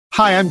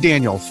Hi, I'm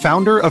Daniel,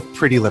 founder of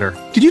Pretty Litter.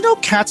 Did you know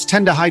cats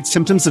tend to hide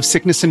symptoms of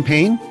sickness and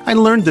pain? I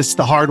learned this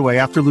the hard way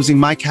after losing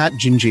my cat,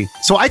 Gingy.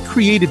 So I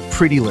created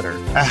Pretty Litter,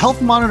 a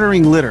health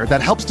monitoring litter that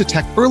helps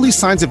detect early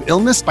signs of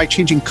illness by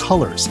changing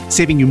colors,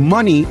 saving you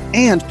money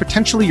and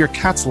potentially your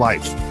cat's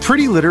life.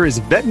 Pretty Litter is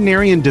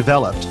veterinarian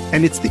developed,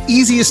 and it's the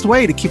easiest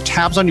way to keep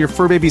tabs on your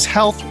fur baby's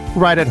health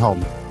right at home.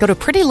 Go to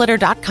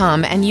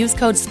prettylitter.com and use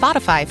code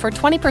SPOTIFY for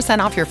 20%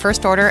 off your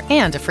first order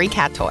and a free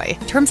cat toy.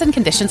 Terms and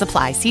conditions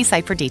apply. See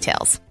site for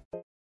details.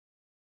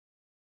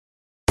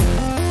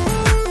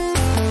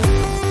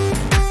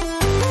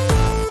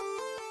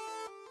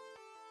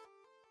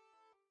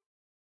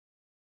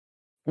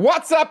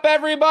 What's up,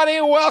 everybody?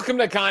 Welcome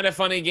to Kinda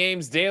Funny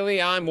Games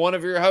Daily. I'm one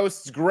of your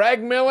hosts,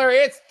 Greg Miller.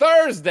 It's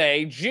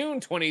Thursday,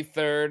 June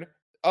 23rd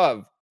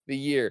of the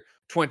year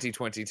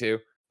 2022.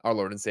 Our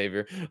Lord and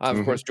Savior. I'm,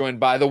 of course,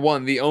 joined by the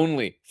one, the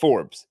only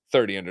Forbes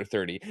 30 under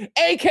 30,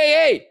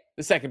 a.k.a.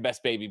 the second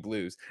best baby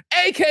blues,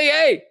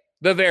 a.k.a.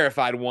 the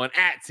verified one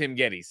at Tim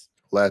Geddes.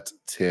 Let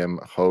Tim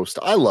host.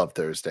 I love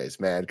Thursdays,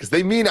 man, because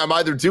they mean I'm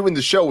either doing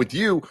the show with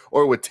you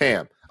or with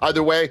Tam.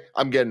 Either way,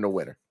 I'm getting a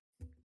winner.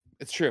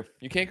 It's true.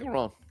 You can't go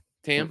wrong.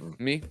 Tam,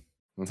 me,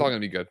 it's all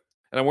going to be good.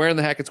 And I'm wearing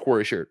the Hackett's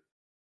Quarry shirt.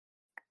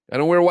 I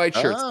don't wear white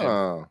shirts,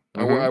 Tim.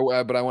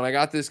 But when I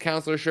got this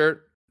counselor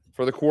shirt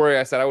for the Quarry,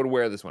 I said I would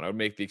wear this one. I would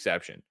make the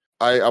exception.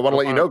 I want to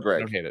let you know, Greg. I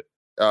don't hate it.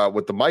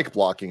 With the mic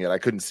blocking it, I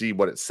couldn't see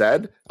what it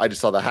said. I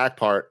just saw the hack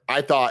part.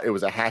 I thought it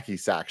was a hacky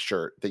sack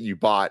shirt that you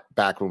bought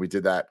back when we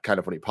did that Kind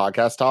of Funny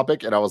podcast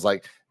topic. And I was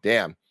like,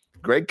 damn,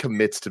 Greg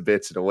commits to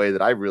bits in a way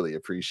that I really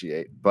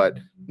appreciate. But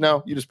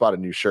no, you just bought a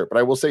new shirt. But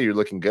I will say you're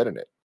looking good in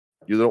it.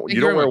 You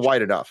don't wear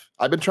white enough.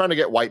 I've been trying to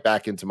get white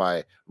back into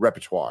my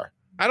repertoire.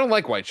 I don't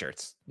like white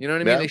shirts. You know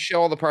what I mean? Yeah. They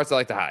show all the parts I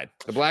like to hide.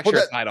 The black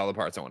shirts hide all the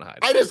parts I want to hide.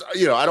 I just,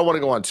 I don't want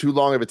to go on too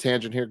long of a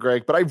tangent here,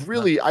 Greg, but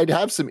I'd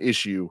have some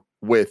issue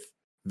with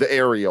the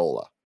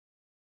areola.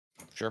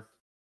 Sure.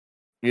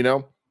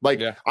 I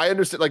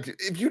understand, like,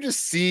 if you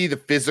just see the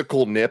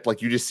physical nip,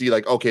 like you just see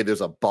like, okay,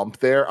 there's a bump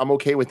there, I'm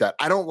okay with that.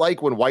 I don't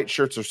like when white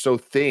shirts are so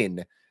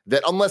thin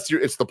that unless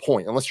you're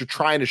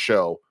trying to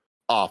show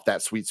off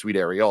that sweet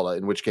areola,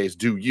 in which case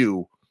do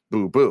you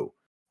boo boo.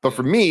 But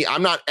for me,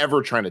 I'm not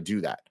ever trying to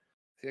do that.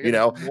 And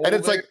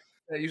it's like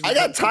I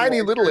got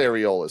tiny little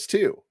areolas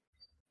too.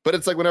 But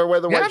it's like whenever I wear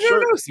the white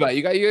shirt. Noticed that.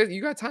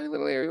 You got tiny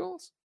little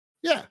areolas?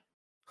 Yeah.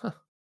 Huh.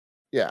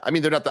 Yeah. I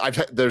mean, they're not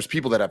there's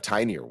people that have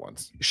tinier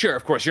ones. Sure,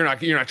 of course. You're not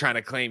trying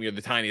to claim you're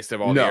the tiniest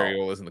of all the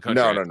areolas in the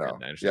country. No.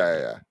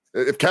 Yeah.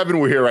 If Kevin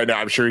were here right now,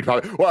 I'm sure he'd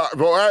probably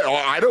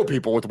I know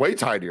people with way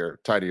tinier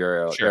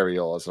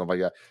areolas. And I'm like,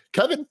 yeah.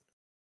 Kevin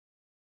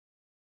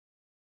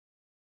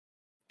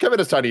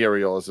has tiny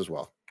areolas as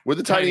well. We're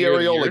the tiny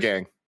areola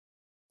gang.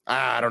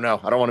 I don't know.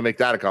 I don't want to make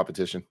that a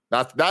competition.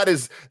 That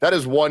is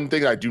one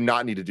thing I do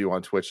not need to do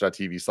on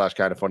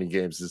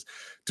twitch.tv/kindoffunnygames is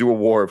do a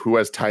war of who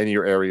has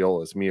tinier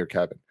areolas, me or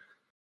Kevin.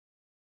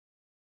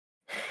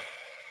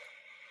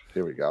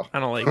 Here we go.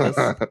 I don't like this.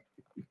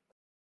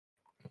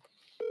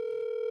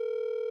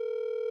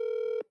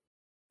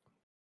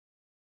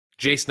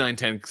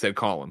 Jace910 said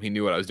call him. He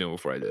knew what I was doing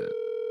before I did it.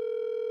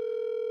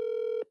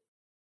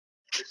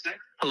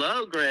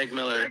 Hello, Greg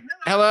Miller.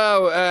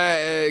 Hello,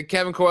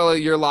 Kevin Coelho.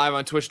 You're live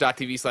on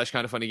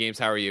twitch.tv/kindoffunnygames.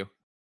 How are you?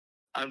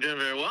 I'm doing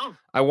very well.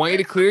 I want you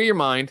to clear your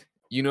mind.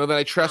 You know that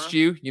I trust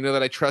you. You know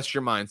that I trust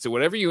your mind. So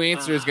whatever you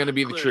answer is going to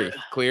be the truth.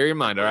 Clear your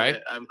mind, all right?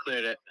 I'm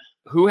cleared it.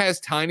 Who has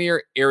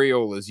tinier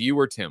areolas, you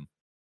or Tim?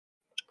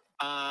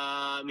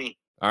 Me.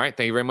 All right.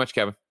 Thank you very much,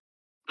 Kevin.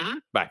 Mm-hmm.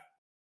 Bye.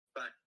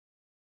 Bye.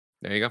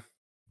 There you go.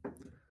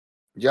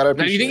 You gotta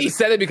now, do you think he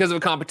said it because of a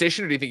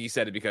competition, or do you think he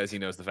said it because he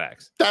knows the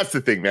facts? That's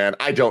the thing, man.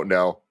 I don't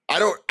know. I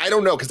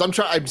don't know, because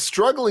I'm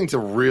struggling to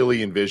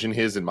really envision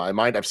his in my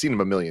mind. I've seen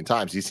him a million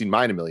times. He's seen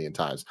mine a million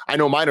times. I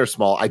know mine are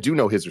small. I do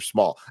know his are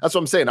small. That's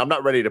what I'm saying. I'm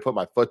not ready to put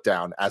my foot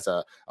down as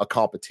a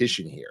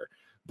competition here.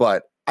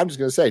 But I'm just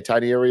gonna say,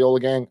 tiny areola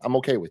gang, I'm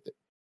okay with it.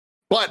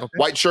 But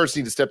white shirts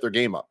need to step their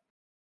game up.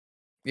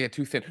 Yeah,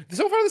 too thin.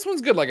 So far, this one's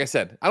good. Like I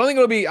said, I don't think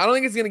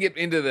it's gonna get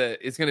into the.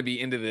 It's gonna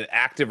be into the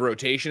active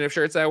rotation of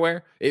shirts I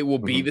wear. It will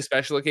be the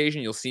special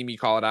occasion. You'll see me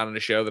call it out on a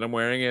show that I'm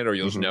wearing it, or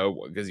you'll just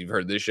know because you've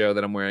heard this show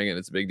that I'm wearing it.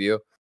 It's a big deal.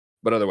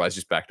 But otherwise,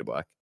 just back to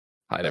black.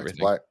 Hide everything.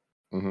 Black.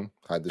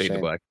 Hide the Fade shame.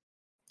 to black.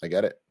 I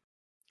get it.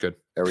 Good.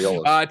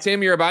 Areolas.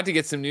 Tim, you're about to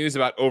get some news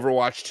about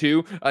Overwatch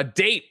 2. A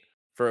date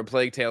for A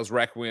Plague Tale's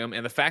Requiem,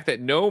 and the fact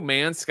that No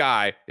Man's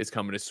Sky is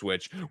coming to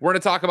Switch. We're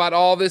going to talk about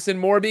all this and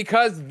more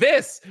because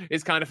this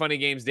is Kinda Funny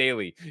Games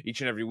Daily.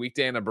 Each and every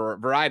weekday on a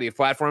variety of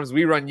platforms,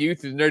 we run you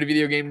through the nerdy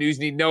video game news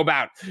you need to know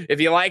about. If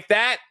you like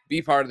that,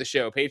 be part of the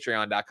show.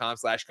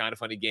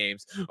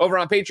 Patreon.com/kindoffunnygames. Over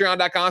on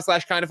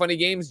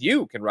Patreon.com/kindoffunnygames,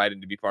 you can write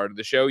in to be part of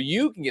the show.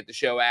 You can get the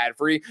show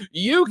ad-free.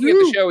 You can get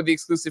the show with the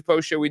exclusive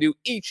post show we do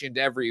each and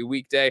every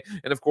weekday.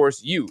 And of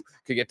course, you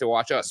could get to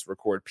watch us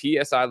record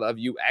PS I Love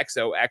You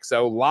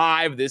XOXO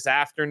live this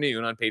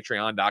afternoon on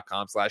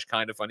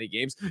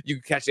Patreon.com/kindoffunnygames. You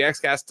can catch the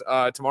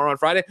XCast tomorrow on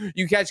Friday.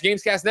 You can catch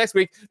Gamescast next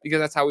week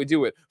because that's how we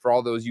do it for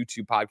all those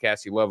YouTube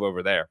podcasts you love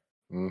over there.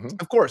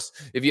 Of course,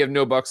 if you have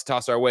no bucks to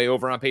toss our way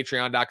over on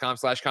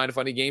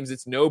patreon.com/kindoffunnygames,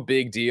 it's no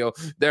big deal.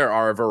 There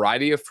are a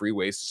variety of free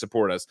ways to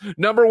support us.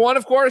 Number one,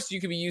 of course, you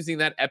could be using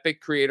that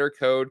Epic creator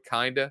code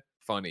Kinda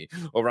Funny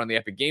over on the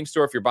Epic Game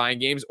Store. If you're buying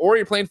games or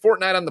you're playing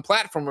Fortnite on the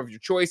platform of your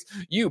choice,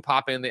 you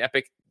pop in the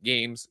Epic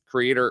Games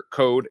creator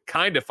code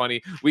Kinda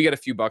Funny. We get a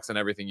few bucks on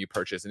everything you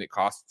purchase, and it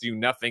costs you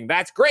nothing.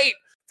 That's great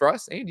for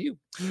us and you.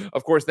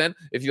 Of course, then,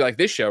 if you like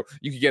this show,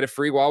 you can get it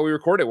free while we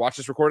record it. Watch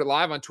us record it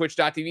live on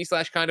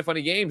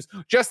twitch.tv/kindoffunnygames,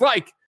 just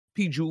like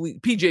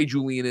PJ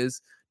Julian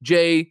is,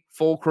 Jay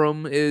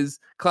Fulcrum is,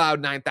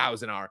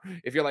 Cloud9000 are.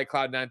 If you're like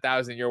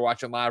Cloud9000, you're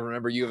watching live,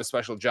 remember, you have a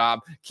special job.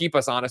 Keep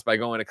us honest by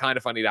going to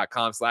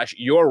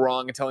kindoffunny.com/you're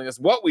wrong and telling us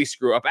what we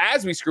screw up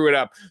as we screw it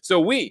up, so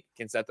we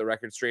can set the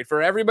record straight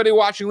for everybody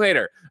watching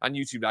later on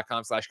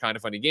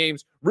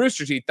youtube.com/kindoffunnygames,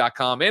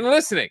 roosterteeth.com, and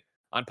listening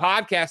on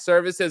podcast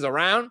services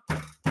around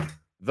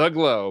the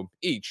globe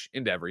each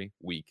and every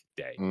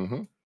weekday.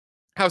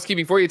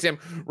 Housekeeping for you, Tim,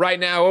 right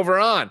now over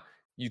on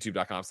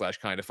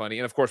youtube.com/kindoffunny,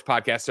 and of course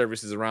podcast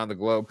services around the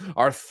globe.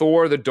 Our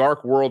Thor the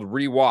Dark World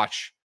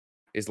rewatch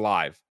is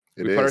live.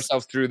 We put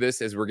ourselves through this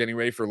as we're getting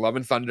ready for Love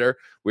and Thunder.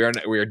 We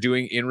are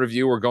doing in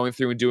review. We're going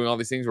through and doing all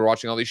these things. We're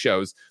watching all these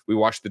shows. We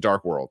watched The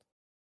Dark World.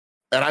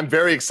 And I'm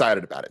very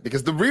excited about it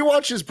because the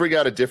rewatches bring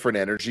out a different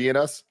energy in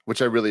us,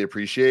 which I really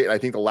appreciate. And I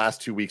think the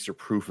last 2 weeks are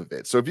proof of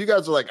it. So if you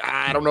guys are like,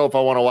 I don't know if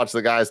I want to watch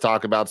the guys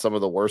talk about some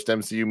of the worst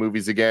MCU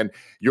movies again,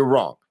 you're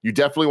wrong. You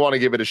definitely want to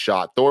give it a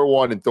shot. Thor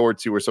 1 and Thor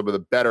 2 are some of the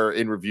better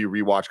in review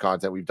rewatch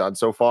content we've done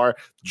so far.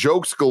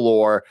 Jokes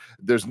galore.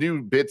 There's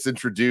new bits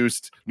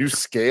introduced. New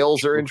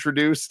scales are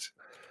introduced.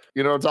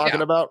 You know what I'm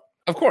talking about?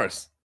 Of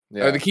course.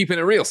 Yeah. Or the keeping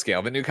it real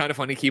scale, the new Kind of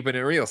Funny keeping it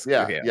real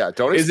scale. Yeah.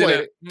 Don't explain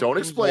it. Don't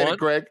explain it,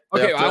 Greg.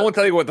 Okay, I won't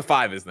tell you what the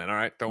 5 is then. All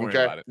right, don't worry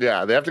about it.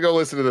 Yeah, they have to go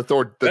listen to the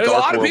Thor. There's a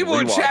lot of people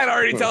in chat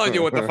already telling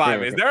you what the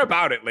 5 is. They're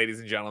about it, ladies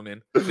and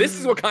gentlemen. This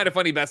is what Kind of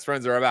Funny best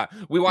friends are about.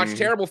 We watch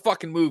terrible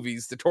fucking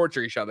movies to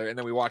torture each other, and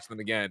then we watch them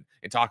again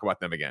and talk about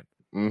them again.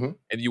 And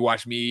you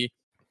watch me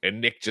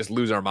and Nick just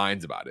lose our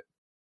minds about it.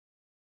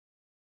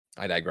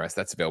 I digress.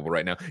 That's available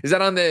right now. Is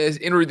that on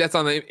the in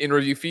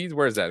review feeds?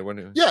 Where is that?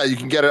 Yeah, you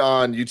can get it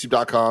on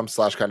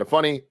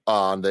youtube.com/kindoffunny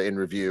on the in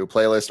review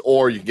playlist,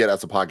 or you can get it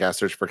as a podcast.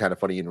 Search for Kind of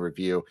Funny in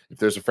review. If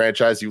there's a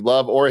franchise you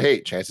love or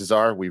hate, chances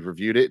are we've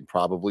reviewed it and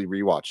probably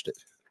rewatched it.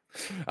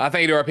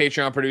 Thank you to our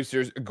Patreon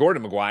producers,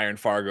 Gordon McGuire and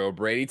Fargo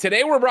Brady.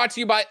 Today we're brought to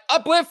you by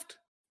Uplift,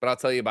 but I'll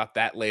tell you about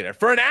that later.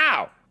 For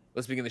now,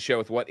 let's begin the show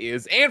with what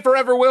is and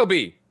forever will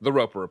be the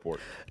Roper Report.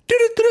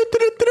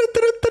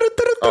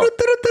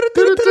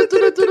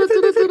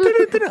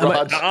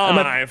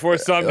 Time for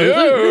some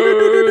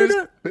news.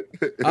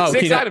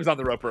 6 items on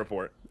the Roper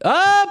Report.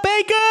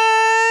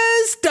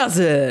 Baker's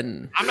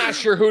dozen. I'm not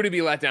sure who to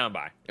be let down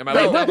by. Am I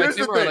let down by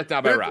Tim or let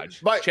down by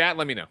Raj? Chat,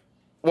 let me know.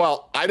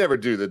 Well, I never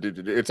do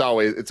it's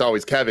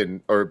always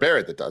Kevin or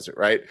Barrett that does it,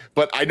 right?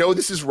 But I know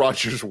this is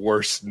Roger's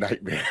worst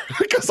nightmare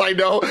because I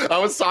know I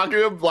was talking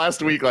to him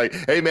last week, like,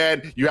 hey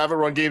man, you haven't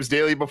run games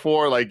daily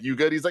before, like you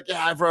good? He's like,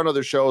 yeah, I've run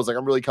other shows, like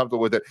I'm really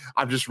comfortable with it.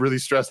 I'm just really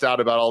stressed out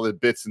about all the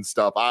bits and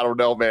stuff. I don't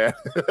know, man.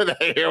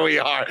 Here we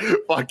are,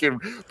 fucking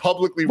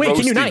publicly. Wait,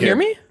 can you not hear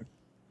me?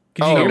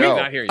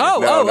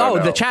 No.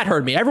 The chat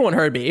heard me. Everyone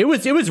heard me. It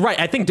was right.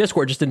 I think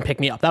Discord just didn't pick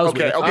me up. That was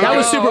weird. That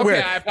was super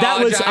weird.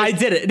 I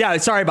did it. Yeah,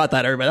 sorry about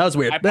that, everybody. That was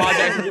weird. I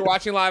apologize if you're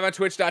watching live on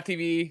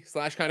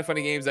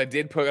twitch.tv/kindoffunnygames. I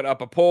did put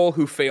up a poll.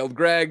 Who failed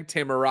Greg,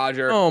 Tim, or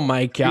Roger? Oh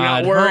my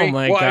god.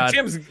 God.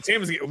 Tim's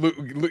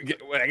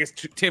I guess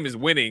Tim is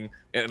winning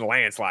in a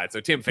landslide, so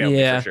Tim failed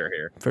me for sure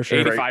here. For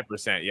sure.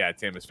 85%. Yeah,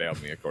 Tim has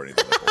failed me according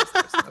to the polls.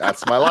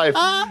 That's my life.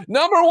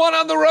 Number 1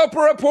 on the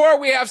Roper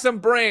Report, we have some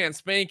brand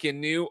spanking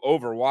new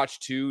Overwatch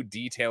 2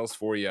 details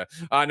for you.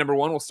 Number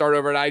 1, we'll start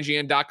over at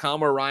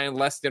IGN.com where Ryan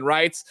Leston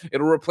writes,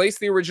 it'll replace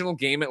the original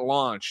game at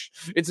launch.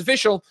 It's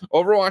official,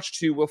 Overwatch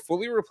 2 will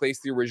fully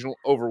replace the original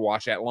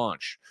Overwatch at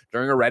launch.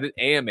 During a Reddit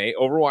AMA,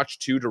 Overwatch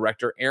 2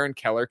 director Aaron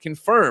Keller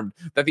confirmed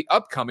that the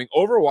upcoming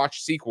Overwatch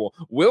sequel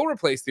will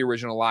replace the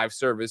original live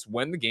service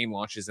when the game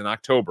launches in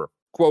October.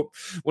 Quote,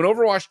 when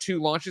Overwatch 2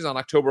 launches on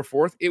October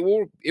 4th, it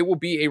will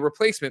be a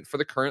replacement for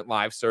the current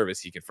live service,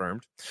 he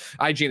confirmed.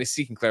 IGN is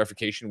seeking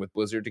clarification with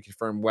Blizzard to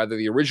confirm whether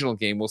the original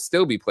game will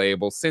still be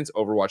playable once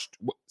Overwatch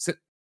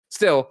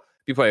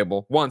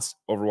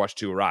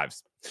 2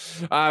 arrives.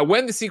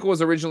 When the sequel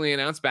was originally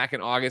announced back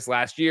in August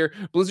last year,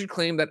 Blizzard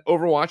claimed that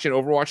Overwatch and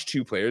Overwatch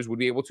 2 players would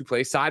be able to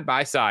play side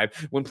by side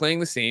when playing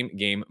the same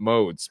game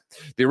modes.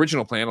 The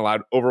original plan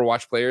allowed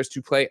Overwatch players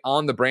to play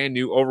on the brand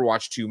new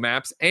Overwatch 2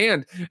 maps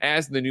and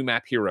as the new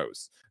map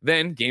heroes.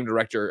 Then, game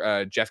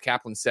director Jeff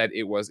Kaplan said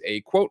it was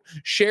a, quote,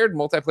 shared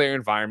multiplayer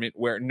environment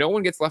where no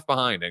one gets left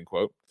behind, end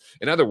quote.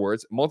 In other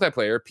words,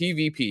 multiplayer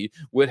PvP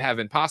would have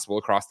been possible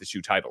across the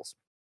 2 titles.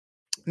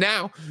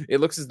 Now, it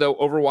looks as though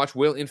Overwatch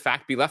will in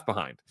fact be left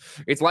behind.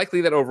 It's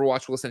likely that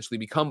Overwatch will essentially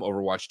become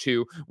Overwatch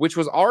 2, which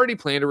was already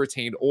planned to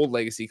retain old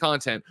legacy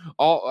content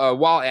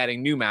while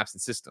adding new maps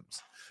and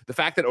systems. The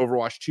fact that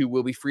Overwatch 2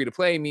 will be free to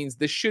play means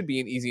this should be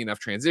an easy enough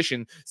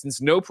transition since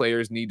no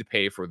players need to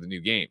pay for the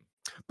new game.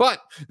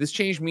 But this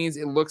change means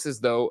it looks as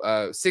though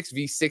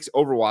 6v6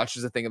 Overwatch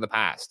is a thing of the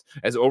past,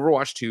 as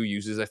Overwatch 2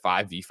 uses a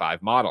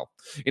 5v5 model.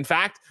 In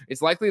fact,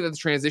 it's likely that the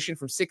transition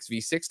from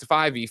 6v6 to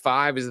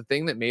 5v5 is the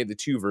thing that made the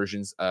two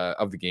versions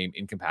of the game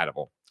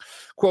incompatible.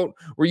 Quote,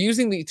 we're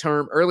using the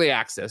term early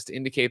access to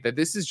indicate that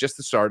this is just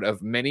the start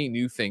of many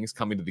new things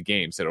coming to the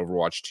game, said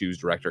Overwatch 2's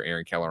director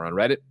Aaron Keller on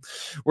Reddit.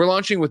 We're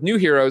launching with new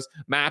heroes,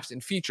 maps,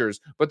 and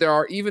features, but there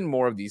are even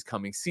more of these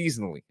coming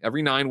seasonally,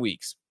 every 9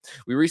 weeks.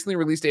 We recently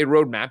released a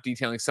roadmap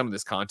detailing some of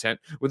this content,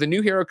 with a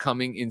new hero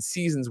coming in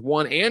seasons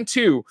 1 and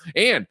 2,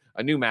 and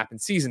a new map in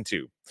season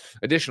 2.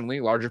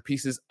 Additionally, larger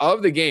pieces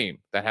of the game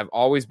that have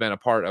always been a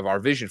part of our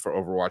vision for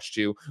Overwatch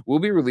 2 will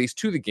be released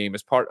to the game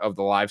as part of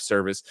the live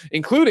service,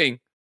 including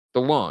the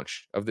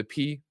launch of the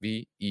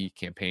PvE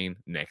campaign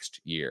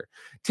next year.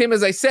 Tim,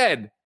 as I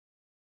said,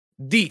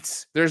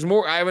 deets. There's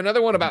more. I have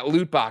another one about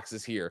loot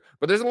boxes here,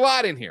 but there's a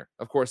lot in here,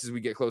 of course, as we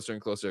get closer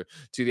and closer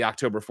to the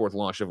October 4th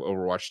launch of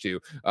Overwatch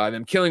 2.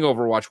 Them killing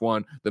Overwatch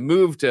 1, the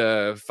move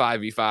to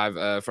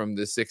 5v5 from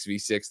the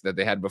 6v6 that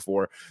they had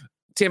before.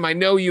 Tim, I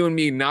know you and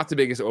me, not the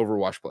biggest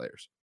Overwatch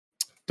players.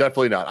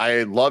 Definitely not.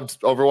 I loved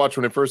Overwatch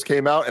when it first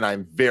came out, and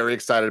I'm very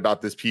excited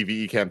about this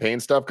PvE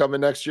campaign stuff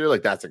coming next year.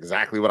 Like, that's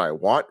exactly what I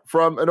want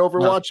from an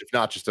Overwatch, if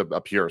not just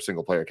a pure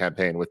single-player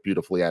campaign with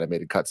beautifully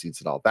animated cutscenes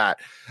and all that.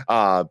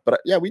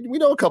 But yeah, we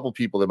know a couple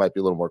people that might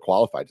be a little more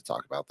qualified to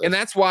talk about this. And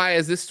that's why,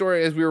 as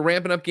we were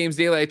ramping up Games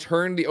Daily, I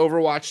turned the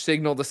Overwatch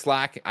signal to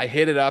Slack. I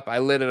hit it up, I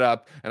lit it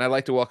up, and I'd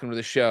like to welcome to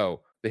the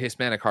show the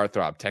Hispanic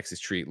heartthrob, Texas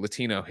treat,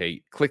 Latino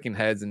hate, clicking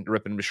heads and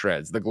ripping to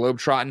shreds, the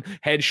globe-trotting,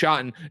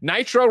 head-shotting,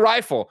 nitro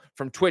rifle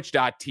from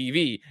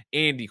twitch.tv,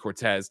 Andy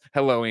Cortez.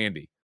 Hello,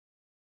 Andy.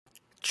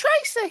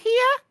 Tracer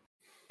here.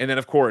 And then,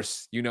 of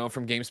course, you know him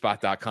from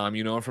GameSpot.com,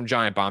 you know him from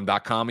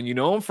GiantBomb.com, and you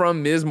know him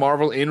from Ms.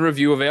 Marvel in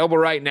Review, available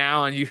right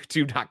now on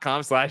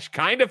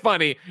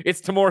YouTube.com/kindafunny. It's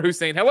Tamoor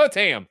Hussain. Hello,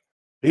 Tam.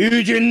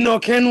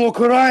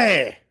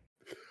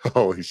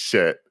 Holy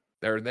shit.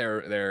 They're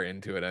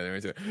into it. They're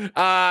into it.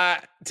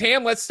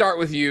 Tam, let's start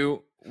with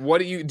you.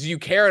 Do you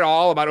care at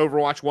all about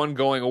Overwatch 1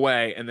 going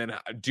away? And then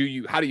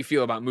how do you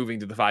feel about moving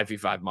to the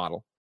 5v5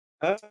 model?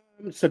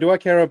 So do I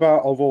care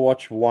about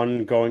Overwatch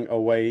 1 going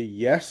away?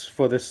 Yes,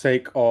 for the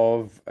sake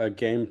of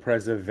game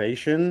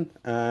preservation.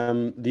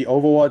 The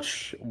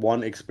Overwatch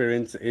 1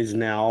 experience is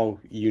now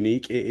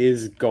unique. It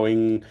is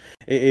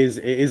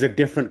a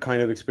different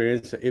kind of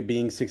experience, it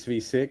being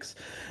 6v6.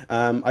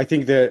 I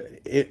think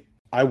that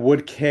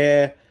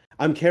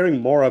I'm caring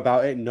more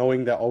about it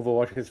knowing that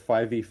Overwatch is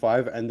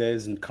 5v5, and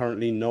there's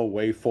currently no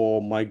way for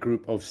my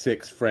group of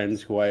 6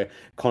 friends who I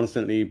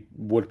constantly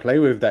would play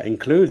with, that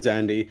includes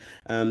Andy,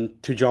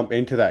 to jump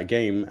into that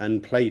game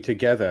and play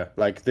together.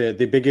 Like,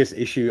 the biggest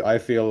issue I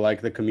feel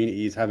like the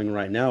community is having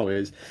right now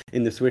is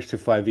in the switch to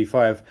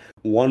 5v5,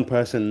 one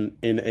person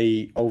in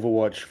a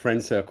Overwatch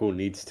friend circle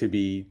needs to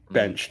be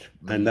benched,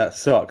 and that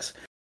sucks.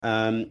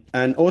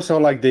 And also,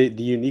 like, the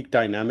unique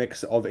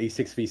dynamics of a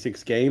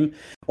 6v6 game,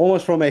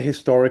 almost from a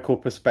historical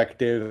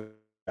perspective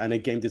and a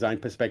game design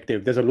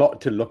perspective, there's a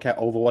lot to look at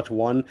Overwatch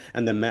 1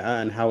 and the meta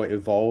and how it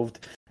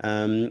evolved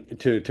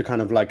to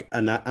kind of like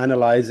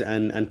analyze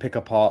and pick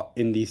apart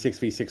in the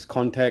 6v6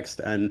 context,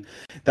 and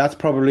that's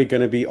probably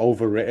going to be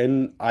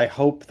overwritten. I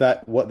hope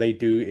that what they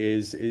do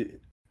is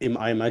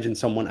I imagine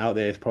someone out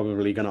there is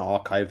probably going to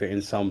archive it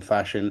in some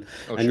fashion.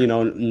 And,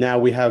 sure. Now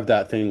we have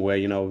that thing where,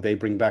 they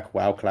bring back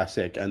WoW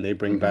Classic and they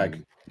bring back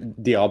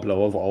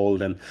Diablo of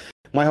old. And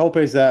my hope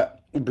is that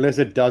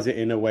Blizzard does it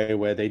in a way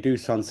where they do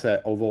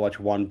sunset Overwatch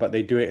 1, but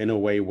they do it in a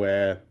way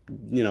where,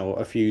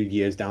 a few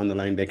years down the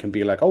line, they can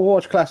be like,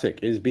 Overwatch Classic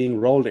is being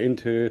rolled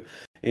into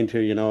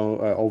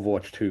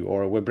Overwatch 2,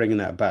 or we're bringing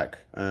that back.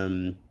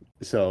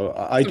 So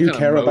I do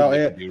care about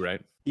it.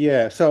 Right?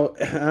 Yeah. So,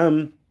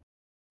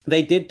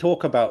 they did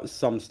talk about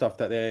some stuff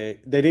that they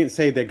didn't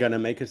say they're gonna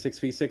make a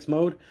 6v6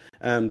 mode.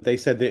 They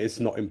said that it's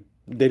not.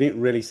 They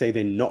didn't really say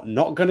they're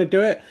not gonna do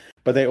it.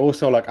 But they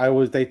also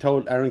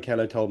Aaron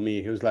Keller told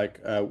me, he was like,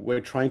 we're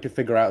trying to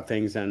figure out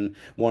things, and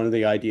one of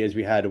the ideas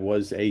we had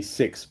was a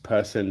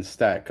 6-person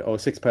stack or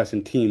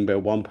 6-person team,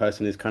 but one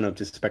person is kind of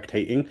just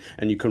spectating,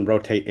 and you can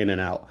rotate in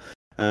and out,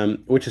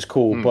 which is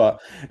cool.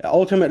 But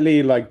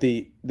ultimately, like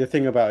the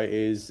thing about it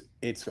is,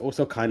 it's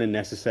also kind of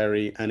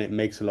necessary, and it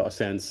makes a lot of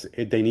sense.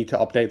 They need to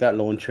update that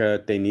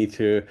launcher. They need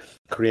to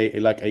create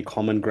a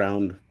common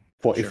ground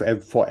for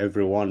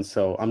everyone.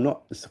 So I'm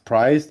not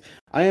surprised.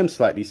 I am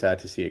slightly sad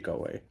to see it go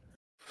away.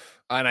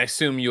 And I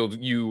assume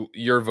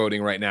you're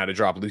voting right now to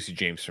drop Lucy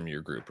James from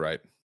your group, right?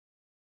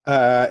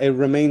 It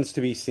remains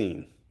to be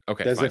seen.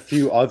 Okay, there's fine. a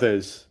few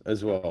others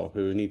as well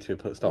who need to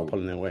start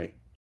pulling their weight.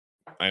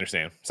 I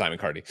understand. Simon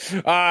Cardy.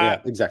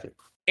 Yeah, exactly.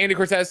 Andy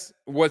Cortez,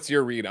 what's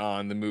your read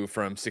on the move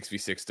from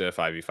 6v6 to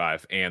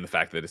 5v5 and the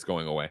fact that it's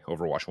going away,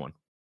 Overwatch 1?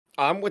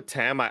 I'm with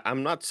Tam.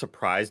 I'm not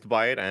surprised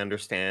by it. I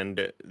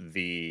understand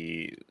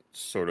the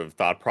sort of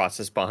thought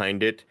process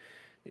behind it.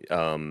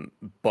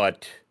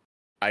 But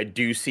I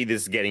do see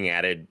this getting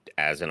added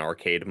as an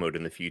arcade mode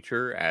in the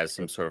future, as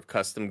some sort of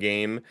custom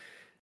game.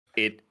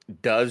 it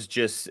does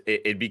just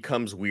it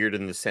becomes weird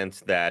in the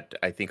sense that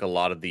I think a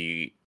lot of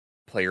the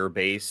player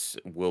base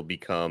will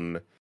become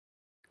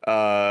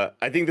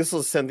I think this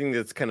is something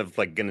that's kind of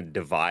like going to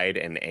divide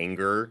and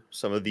anger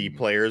some of the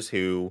players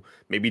who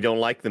maybe don't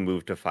like the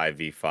move to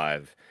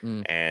 5v5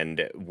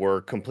 and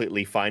were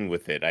completely fine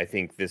with it. I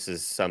think this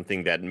is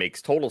something that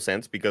makes total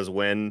sense because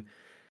when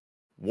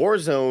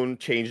Warzone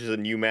changes a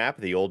new map,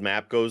 the old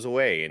map goes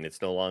away and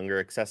it's no longer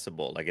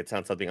accessible. Like, it's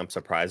not something I'm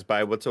surprised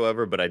by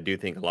whatsoever, but I do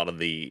think a lot of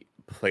the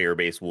player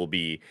base will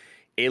be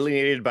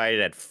alienated by it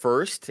at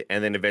first,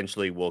 and then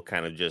eventually we'll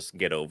kind of just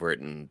get over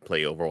it and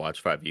play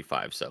Overwatch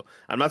 5v5. So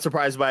I'm not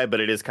surprised by it, but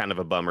it is kind of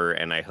a bummer,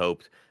 and I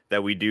hope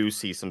that we do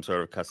see some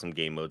sort of custom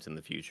game modes in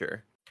the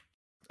future.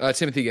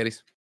 Timothy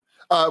Geddes.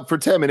 For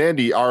Tim and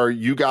Andy, are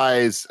you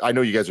guys, I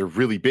know you guys are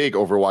really big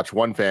Overwatch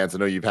 1 fans. I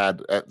know you've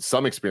had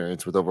some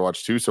experience with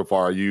Overwatch 2 so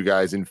far. Are you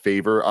guys in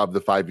favor of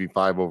the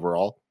 5v5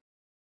 overall?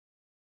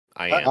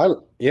 I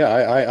am.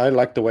 I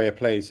like the way it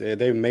plays.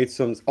 They made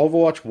some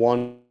Overwatch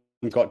 1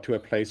 got to a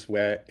place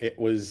where it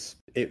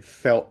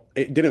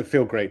didn't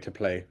feel great to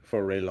play for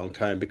a really long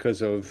time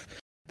because of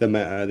the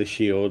meta, the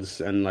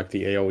shields, and like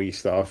the AoE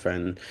stuff,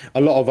 and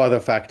a lot of other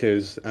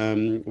factors.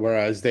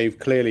 Whereas they've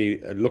clearly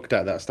looked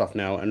at that stuff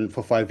now, and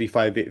for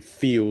 5v5, it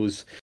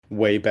feels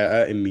way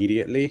better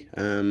immediately,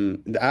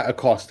 at a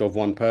cost of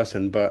one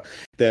person. But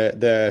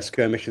the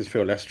skirmishes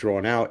feel less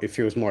drawn out. It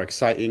feels more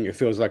exciting. It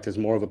feels like there's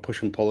more of a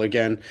push and pull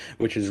again,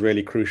 which is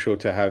really crucial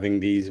to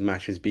having these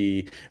matches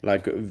be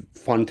like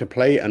fun to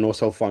play and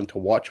also fun to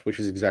watch, which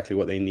is exactly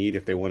what they need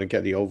if they want to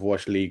get the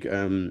Overwatch League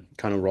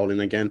kind of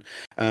rolling again.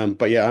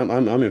 But yeah,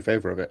 I'm in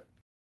favor of it.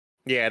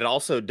 Yeah, it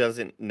also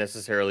doesn't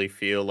necessarily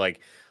feel like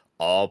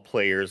all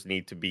players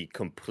need to be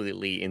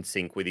completely in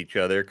sync with each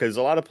other, because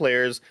a lot of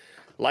players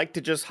like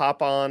to just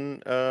hop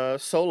on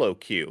solo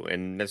queue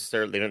and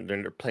necessarily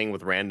they're playing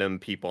with random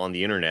people on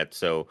the internet.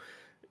 So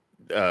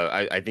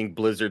I think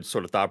Blizzard's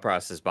sort of thought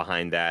process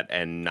behind that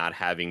and not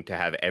having to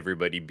have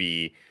everybody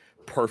be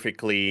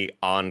perfectly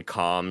on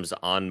comms,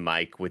 on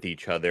mic with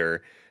each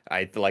other.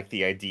 I like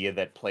the idea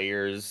that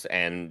players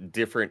and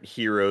different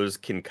heroes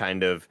can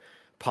kind of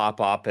pop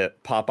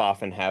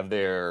off and have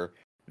their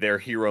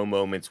hero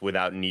moments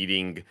without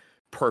needing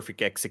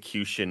perfect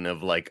execution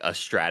of like a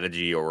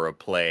strategy or a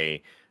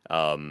play.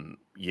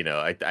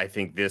 I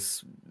think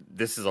this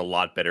is a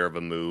lot better of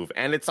a move,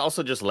 and it's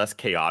also just less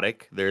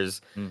chaotic. There's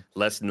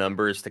less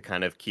numbers to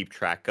kind of keep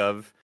track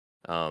of,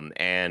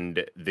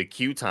 and the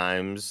queue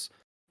times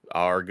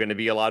are going to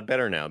be a lot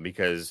better now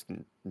because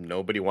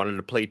nobody wanted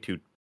to play two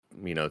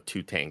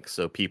tanks.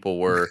 So people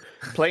were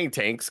playing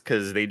tanks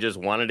because they just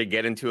wanted to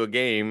get into a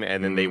game,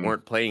 and then they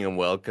weren't playing them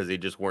well because they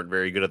just weren't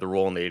very good at the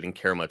role and they didn't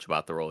care much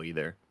about the role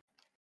either.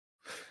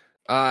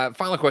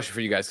 Final question for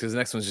you guys, because the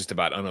next one's just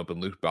about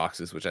unopened loot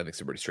boxes, which I think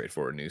is a pretty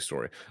straightforward news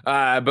story.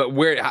 But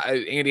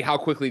Andy, how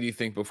quickly do you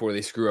think before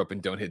they screw up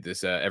and don't hit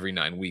this every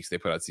 9 weeks they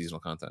put out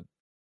seasonal content?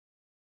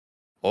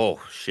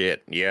 Oh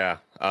shit, yeah.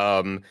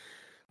 Part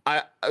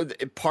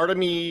of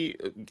me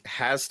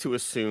has to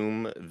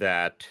assume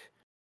that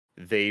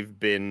they've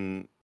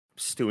been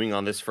stewing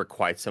on this for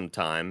quite some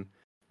time.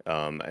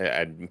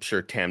 I'm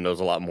sure Tam knows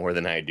a lot more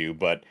than I do,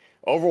 but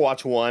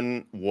Overwatch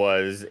 1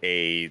 was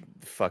a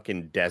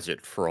fucking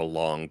desert for a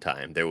long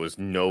time. There was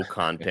no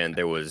content.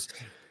 There was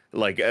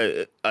like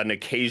an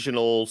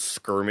occasional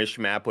skirmish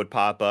map would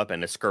pop up,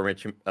 and a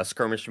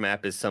skirmish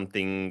map is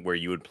something where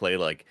you would play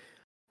like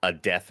a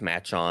death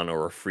match on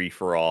or a free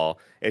for all.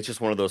 It's just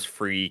one of those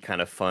free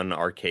kind of fun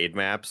arcade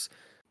maps.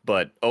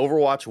 But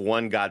Overwatch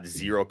 1 got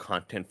zero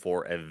content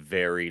for a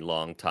very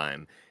long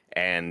time,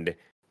 and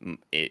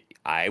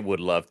I would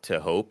love to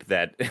hope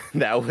that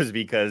that was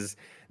because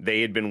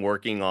they had been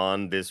working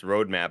on this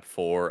roadmap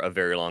for a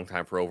very long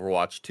time for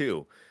Overwatch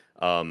 2.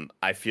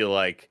 I feel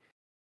like,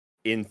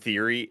 in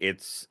theory,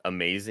 it's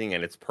amazing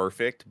and it's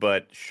perfect,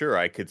 but sure,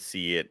 I could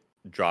see it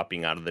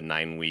dropping out of the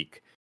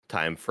 9-week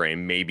time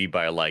frame, maybe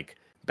by like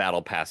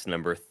Battle Pass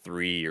number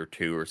 3 or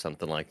 2 or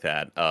something like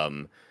that.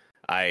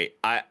 I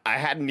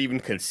hadn't even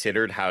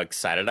considered how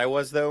excited I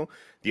was, though,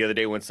 the other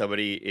day when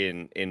somebody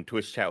in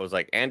Twitch chat was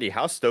like, Andy,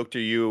 how stoked are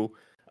you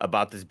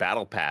about this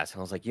Battle Pass? And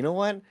I was like, you know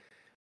what?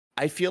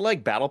 I feel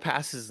like Battle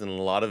Passes in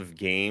a lot of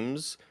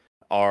games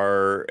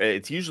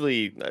it's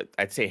usually,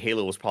 I'd say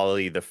Halo was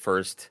probably the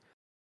first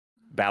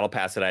Battle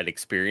Pass that I'd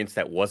experienced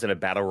that wasn't a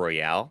Battle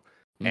Royale.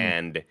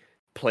 And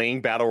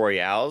playing Battle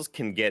Royales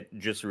can get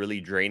just really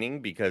draining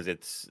because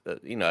it's,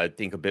 I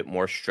think a bit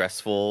more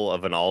stressful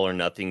of an all or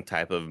nothing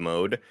type of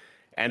mode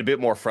and a bit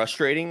more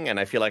frustrating.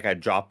 And I feel like I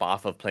drop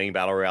off of playing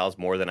Battle Royales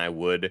more than I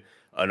would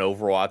an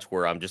Overwatch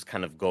where I'm just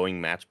kind of going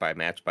match by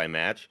match by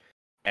match.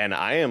 And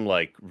I am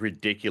like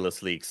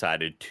ridiculously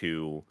excited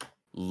to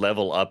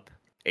level up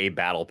a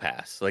Battle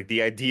Pass. Like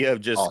the idea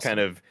of just kind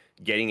of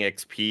getting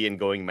XP and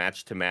going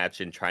match to match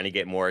and trying to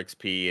get more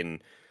XP, and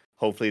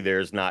hopefully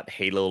there's not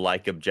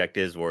Halo-like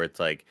objectives where it's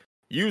like,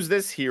 use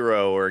this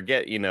hero or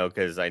get,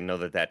 because I know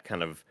that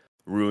kind of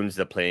ruins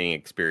the playing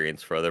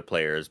experience for other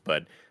players.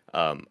 But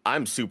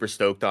I'm super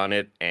stoked on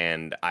it,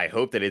 and I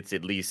hope that it's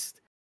at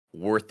least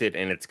worth it,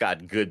 and it's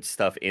got good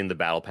stuff in the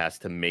battle pass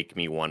to make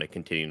me want to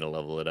continue to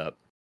level it up.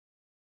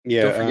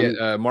 Yeah, don't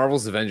forget,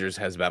 Marvel's Avengers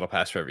has battle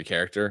pass for every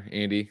character,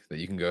 Andy, that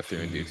you can go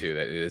through and do too.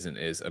 That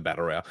is a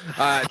battle royale.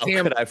 How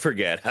could I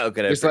forget?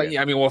 Like,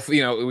 I mean, well,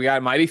 we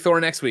got Mighty Thor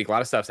next week. A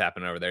lot of stuff's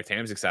happening over there.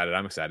 Tam's excited.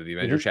 I'm excited. The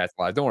Avenger chat's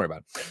live. Don't worry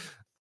about it.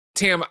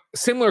 Tam,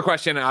 similar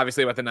question,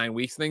 obviously, about the 9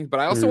 weeks thing, but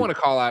I also want to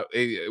call out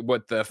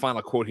what the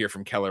final quote here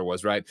from Keller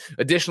was, right?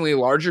 Additionally,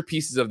 larger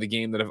pieces of the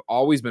game that have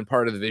always been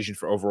part of the vision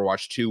for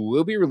Overwatch 2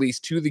 will be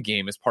released to the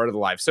game as part of the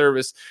live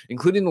service,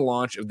 including the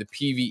launch of the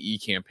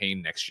PvE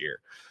campaign next year.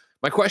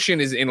 My question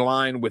is in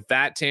line with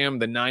that, Tam,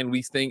 the 9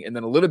 weeks thing, and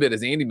then a little bit,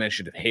 as Andy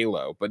mentioned, of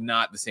Halo, but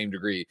not the same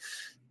degree.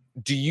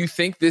 Do you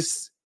think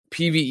this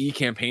PvE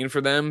campaign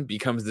for them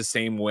becomes the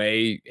same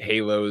way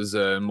Halo's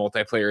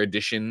multiplayer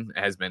edition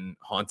has been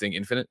haunting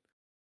Infinite?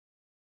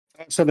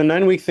 So the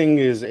 9 week thing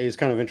is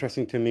kind of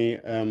interesting to me.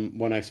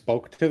 When I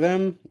spoke to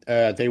them,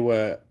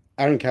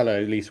 Aaron Keller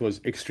at least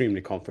was extremely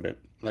confident.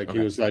 Like he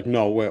was like,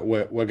 no,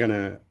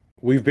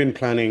 we've been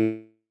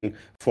planning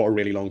for a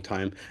really long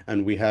time,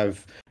 and we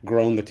have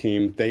grown the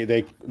team.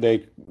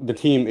 The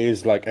team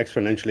is like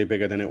exponentially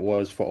bigger than it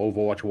was for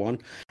Overwatch 1,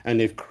 and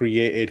they've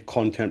created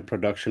content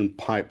production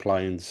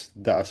pipelines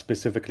that are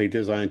specifically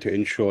designed to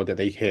ensure that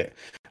they hit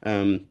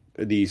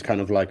these kind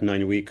of like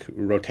 9 week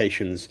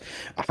rotations.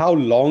 How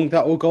long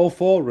that will go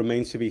for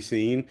remains to be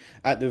seen.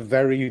 At the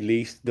very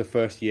least, the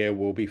first year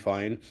will be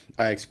fine.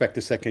 I expect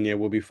the second year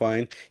will be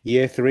fine.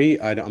 Year 3,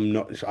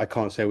 I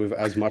can't say with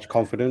as much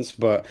confidence,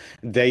 but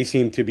they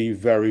seem to be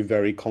very,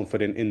 very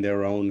confident in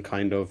their own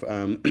kind of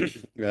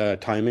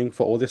timing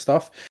for all this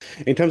stuff.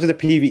 In terms of the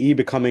PvE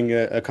becoming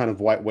a kind of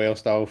white whale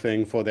style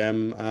thing for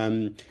them,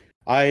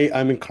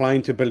 I'm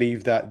inclined to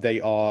believe that they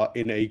are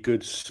in a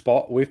good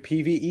spot with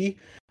PvE.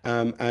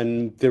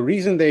 And the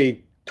reason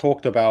they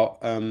talked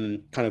about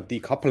kind of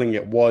decoupling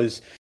it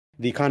was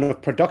the kind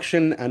of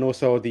production and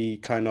also the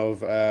kind of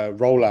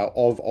rollout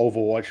of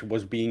Overwatch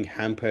was being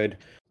hampered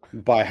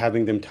by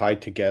having them tied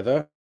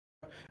together.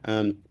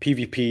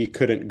 PvP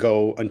couldn't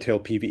go until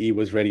PvE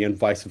was ready and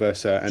vice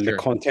versa. And the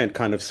content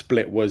kind of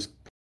split was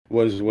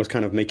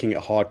kind of making it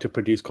hard to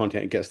produce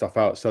content and get stuff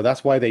out. So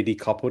that's why they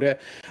decoupled it.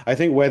 I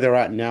think where they're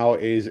at now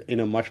is in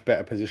a much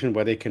better position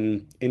where they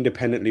can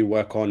independently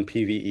work on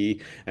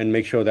PvE and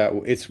make sure that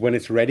when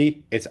it's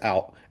ready, it's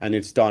out and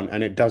it's done,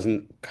 and it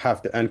doesn't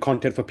have to, and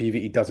content for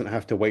PvE doesn't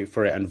have to wait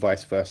for it and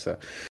vice versa.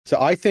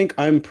 So I think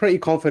I'm pretty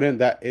confident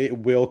that it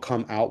will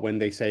come out when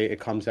they say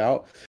it comes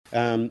out.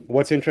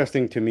 What's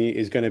interesting to me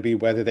is going to be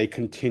whether they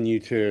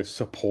continue to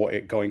support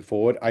it going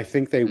forward. I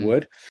think they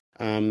would.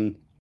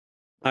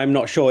 I'm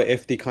not sure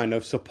if the kind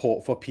of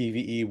support for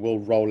PvE will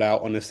roll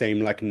out on the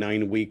same like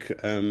 9 week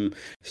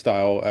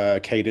style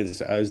cadence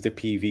as the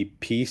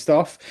PvP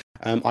stuff.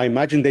 I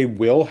imagine they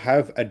will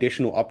have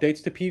additional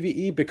updates to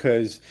PvE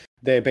because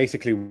that's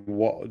basically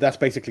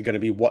going to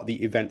be what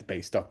the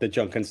event-based stuff, the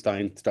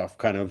Junkenstein stuff,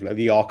 kind of like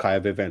the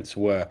archive events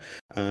were.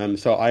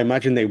 So I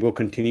imagine they will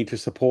continue to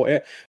support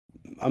it.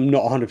 I'm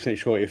not 100%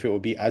 sure if it will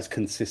be as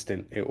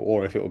consistent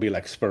or if it will be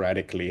like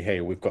sporadically,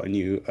 hey, we've got a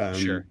new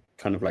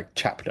kind of like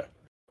chapter.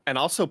 And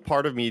also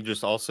part of me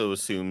just also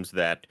assumes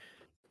that,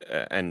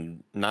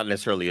 and not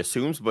necessarily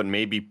assumes, but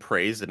maybe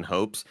prays and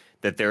hopes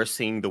that they're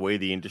seeing the way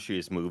the industry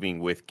is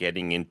moving with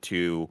getting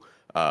into,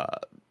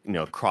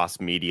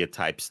 cross-media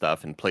type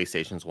stuff, and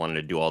PlayStation's wanting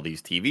to do all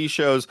these TV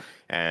shows.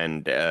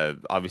 And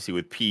obviously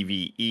with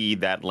PvE,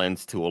 that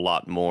lends to a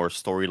lot more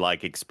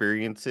story-like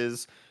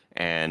experiences.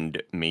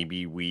 And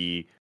maybe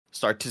we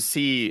start to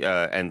see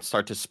and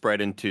start to spread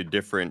into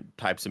different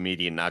types of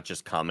media, not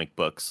just comic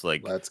books.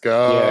 Like, let's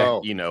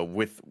go.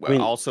 With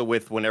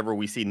whenever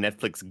we see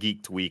Netflix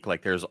Geeked Week,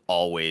 like there's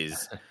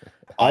always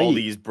all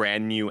these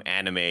brand new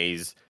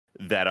animes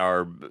that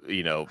are,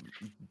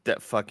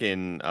 that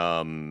fucking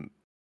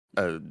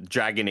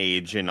Dragon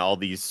Age and all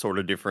these sort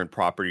of different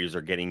properties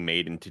are getting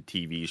made into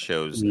TV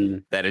shows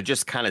that it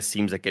just kind of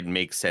seems like it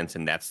makes sense,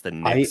 and that's the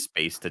next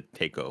space to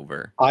take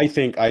over. I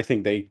think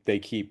they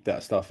keep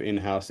that stuff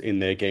in-house in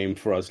their game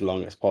for as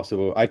long as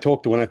possible. When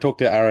I talked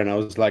to Aaron, I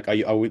was like,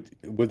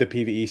 with the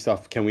PvE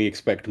stuff, can we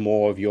expect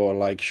more of your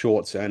like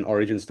shorts and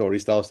origin story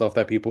style stuff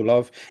that people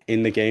love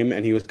in the game?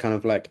 And he was kind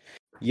of like,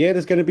 yeah,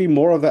 there's going to be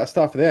more of that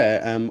stuff there.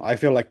 I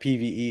feel like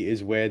PvE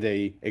is where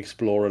they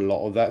explore a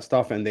lot of that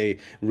stuff and they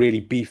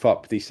really beef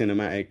up the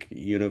cinematic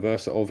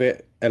universe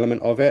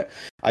element of it.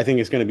 I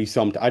think it's going to be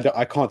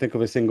I can't think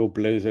of a single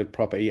Blizzard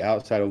property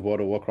outside of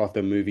World of Warcraft,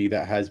 the movie,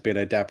 that has been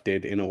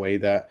adapted in a way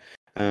that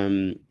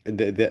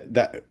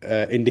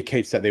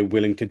indicates that they're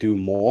willing to do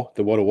more.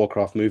 The World of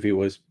Warcraft movie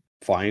was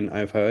fine,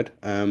 I've heard,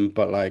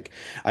 but like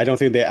I don't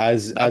think they're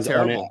as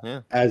terrible, on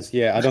it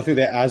I don't think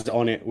they're as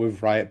on it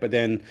with Riot. But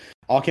then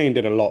Arcane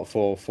did a lot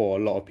for a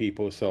lot of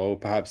people, so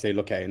perhaps they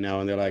look at it now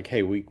and they're like,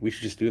 hey, we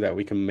should just do that.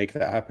 We can make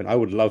that happen. I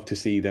would love to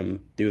see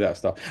them do that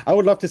stuff. I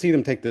would love to see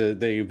them take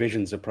the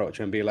Visions approach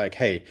and be like,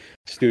 hey,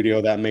 studio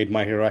that made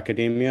My Hero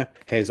Academia,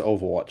 here's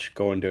Overwatch,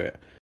 go and do it.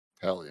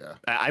 Hell yeah.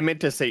 I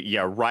meant to say,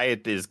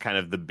 Riot is kind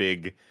of the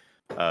big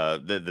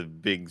the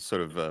big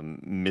sort of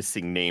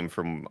missing name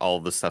from all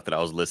the stuff that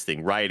I was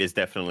listing. Riot is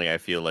definitely, I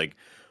feel like,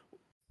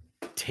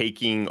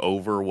 taking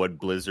over what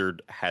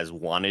Blizzard has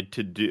wanted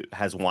to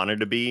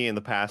be in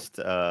the past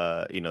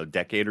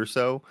decade or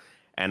so,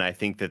 and I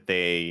think that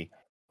they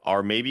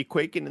are maybe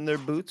quaking in their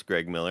boots.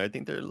 Greg Miller, I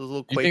think they're a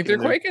little quaking. You think they're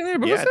quaking in their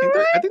boots?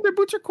 Yeah, I think their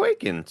boots are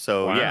quaking.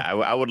 So wow. Yeah,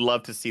 I would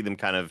love to see them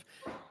kind of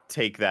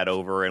take that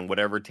over. And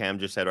whatever Tam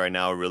just said right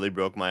now really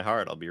broke my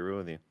heart. I'll be real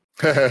with you.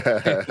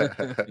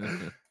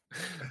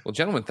 Well,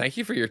 gentlemen, thank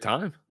you for your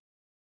time.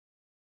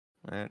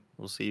 All right,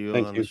 we'll see you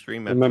on the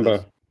stream.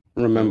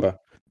 Remember,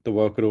 the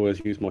world could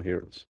always use more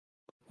heroes.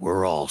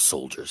 We're all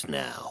soldiers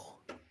now.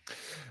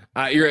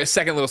 Your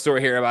second little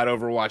story here about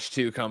Overwatch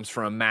 2 comes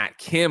from Matt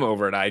Kim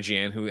over at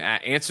IGN, who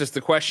answers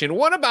the question,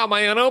 what about my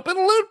unopened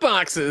loot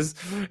boxes?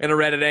 In a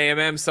Reddit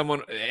AMA,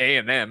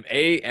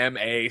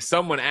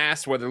 someone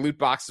asked whether loot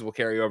boxes will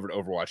carry over to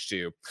Overwatch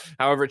 2.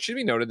 However, it should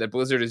be noted that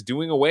Blizzard is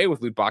doing away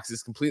with loot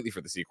boxes completely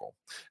for the sequel.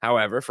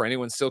 However, for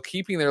anyone still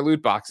keeping their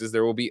loot boxes, they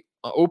will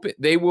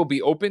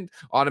be opened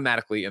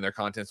automatically and their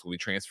contents will be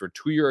transferred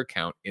to your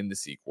account in the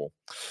sequel.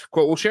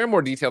 Quote, we'll share a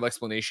more detailed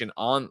explanation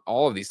on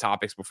all of these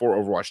topics before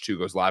Overwatch 2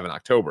 goes live in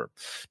October.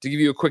 To give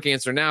you a quick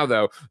answer now,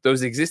 though,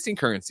 those existing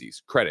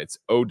currencies, credits,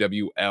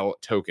 OWL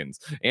tokens,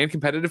 and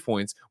competitive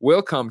points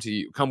will come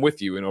with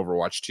you in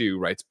Overwatch 2,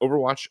 writes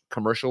Overwatch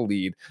commercial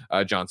lead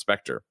John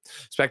Spector.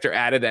 Spector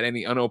added that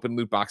any unopened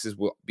loot boxes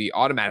will be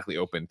automatically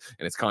opened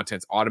and its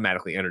contents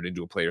automatically entered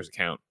into a player's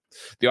account.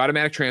 The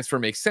automatic transfer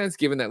makes sense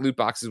given that loot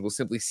boxes will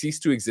simply cease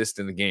to exist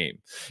in the game.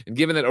 And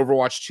given that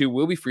Overwatch 2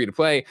 will be free to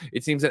play,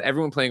 it seems that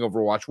everyone playing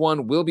Overwatch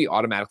 1 will be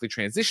automatically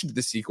transitioned to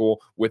the sequel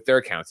with their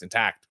accounts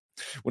intact.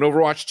 When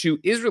Overwatch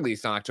 2 is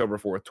released on October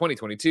 4th,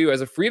 2022,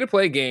 as a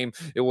free-to-play game,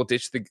 it will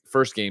ditch the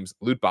first game's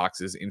loot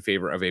boxes in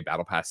favor of a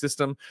Battle Pass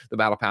system. The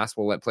Battle Pass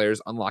will let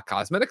players unlock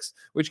cosmetics,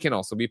 which can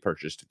also be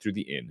purchased through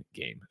the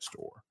in-game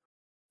store.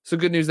 So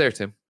good news there,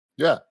 Tim.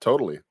 Yeah,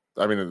 totally.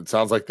 I mean, it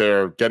sounds like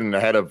they're getting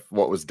ahead of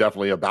what was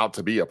definitely about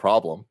to be a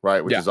problem,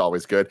 right? Which is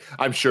always good.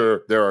 I'm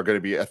sure there are going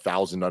to be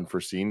 1,000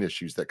 unforeseen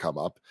issues that come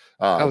up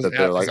that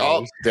they're like,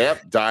 oh, damn,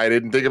 I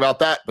didn't think about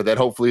that. But then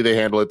hopefully they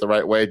handle it the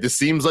right way. This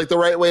seems like the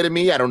right way to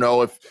me. I don't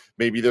know if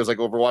maybe there's like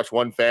Overwatch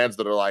 1 fans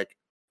that are like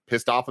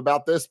pissed off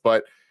about this,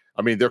 but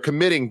I mean, they're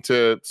committing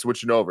to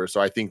switching over.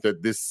 So I think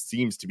that this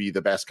seems to be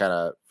the best kind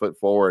of foot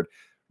forward.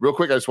 Real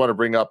quick, I just want to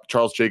bring up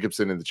Charles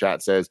Jacobson in the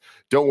chat says,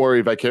 don't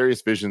worry,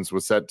 Vicarious Visions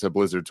was sent to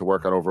Blizzard to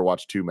work on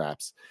Overwatch 2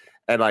 maps.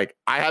 And like,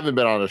 I haven't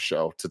been on a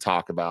show to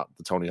talk about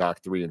the Tony Hawk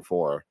 3 and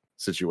 4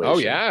 situation. Oh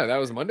yeah, that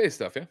was Monday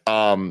stuff, yeah.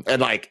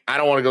 And like, I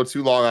don't want to go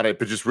too long on it,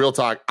 but just real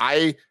talk,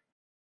 I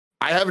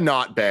have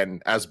not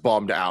been as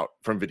bummed out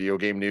from video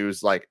game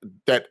news. Like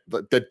that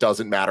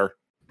doesn't matter.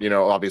 You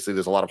know, obviously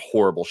there's a lot of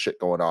horrible shit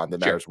going on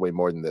that matters way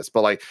more than this.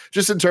 But like,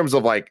 just in terms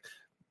of like,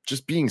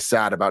 just being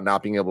sad about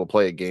not being able to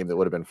play a game that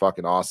would have been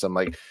fucking awesome.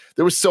 Like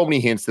there was so many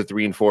hints that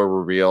 3 and 4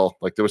 were real.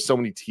 Like there was so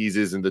many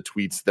teases in the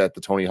tweets that the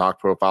Tony Hawk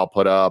profile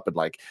put up and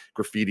like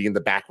graffiti in the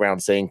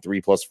background saying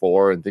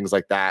 3+4 and things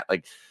like that.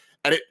 Like,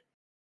 and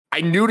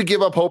I knew to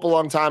give up hope a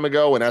long time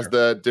ago. And as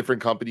the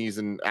different companies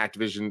and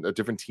Activision,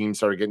 different teams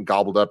started getting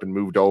gobbled up and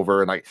moved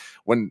over. And like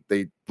when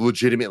they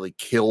legitimately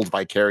killed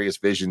Vicarious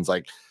Visions,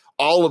 like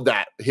all of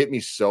that hit me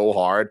so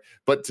hard.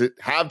 But to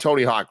have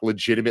Tony Hawk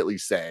legitimately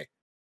say,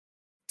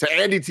 to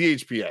Andy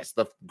THPS,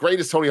 the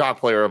greatest Tony Hawk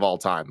player of all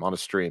time on a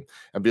stream,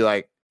 and be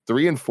like,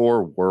 3 and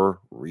 4 were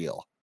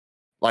real.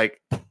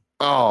 Like,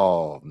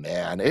 oh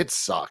man, it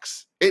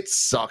sucks. It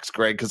sucks,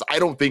 Greg, because I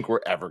don't think we're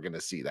ever going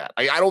to see that.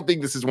 I don't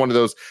think this is one of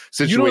those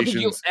situations. You don't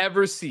think you'll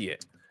ever see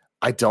it?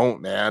 I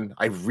don't, man.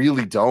 I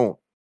really don't.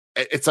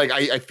 It's like,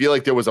 I feel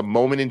like there was a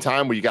moment in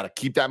time where you got to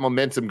keep that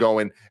momentum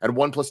going, and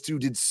 1+2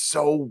 did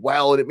so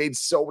well, and it made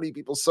so many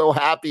people so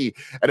happy.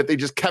 And if they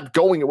just kept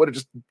going, it would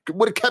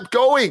have kept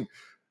going.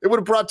 It would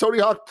have brought Tony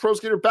Hawk Pro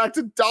Skater back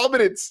to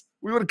dominance.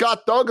 We would have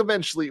got Thug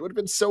eventually. It would have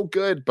been so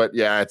good. But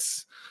yeah,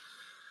 it's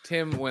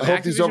Tim. When I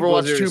hope these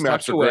Overwatch 2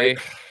 maps are great.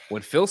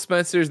 When Phil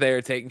Spencer's there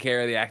taking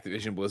care of the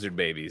Activision Blizzard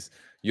babies,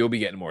 you'll be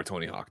getting more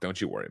Tony Hawk. Don't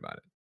you worry about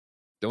it.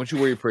 Don't you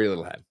worry your pretty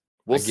little head.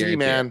 We'll see,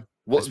 man.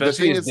 Well,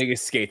 especially as big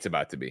as Skate's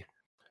about to be.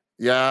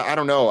 Yeah, I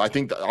don't know. I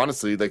think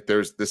honestly, like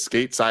there's the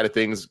Skate side of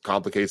things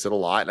complicates it a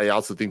lot. And I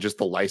also think just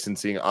the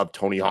licensing of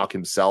Tony Hawk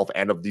himself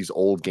and of these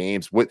old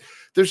games, we're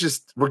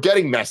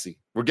getting messy.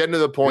 We're getting to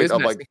the point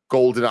of like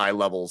GoldenEye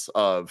levels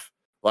of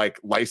like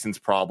license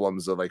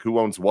problems of like who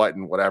owns what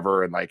and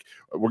whatever. And like,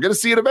 we're going to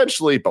see it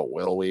eventually, but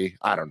will we?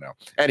 I don't know.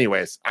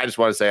 Anyways, I just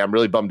want to say I'm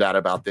really bummed out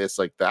about this.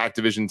 Like the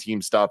Activision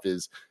team stuff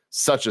is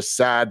such a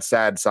sad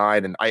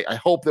sign. And I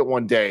hope that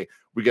one day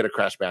we get a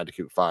Crash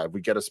Bandicoot 5,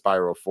 we get a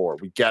Spyro 4,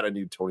 we get a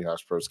new Tony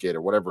Hawk's Pro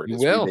Skater, whatever it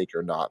is, remake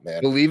or not,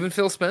 man. Believe in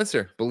Phil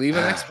Spencer. Believe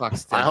in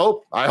Xbox.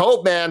 I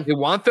hope, man. They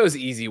want those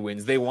easy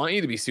wins. They want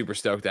you to be super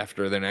stoked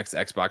after their next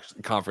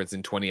Xbox conference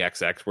in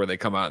 20XX where they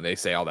come out and they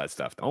say all that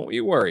stuff. Don't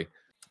you worry.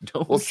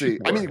 We'll see.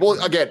 I mean, well,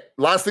 again,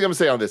 last thing I'm going to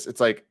say on this, it's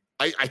like,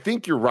 I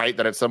think you're right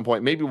that at some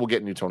point, maybe we'll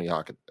get new Tony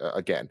Hawk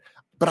again,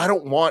 but I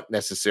don't want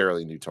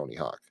necessarily new Tony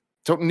Hawk.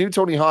 New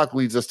Tony Hawk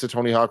leads us to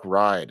Tony Hawk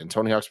Ride and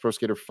Tony Hawk's Pro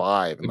Skater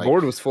 5. And the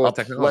board was full of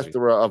technology.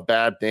 Plethora of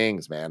bad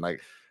things, man.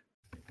 Like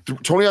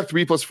Tony Hawk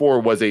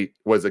 3+4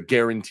 was a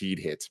guaranteed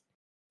hit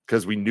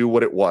because we knew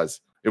what it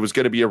was. It was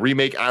going to be a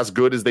remake as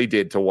good as they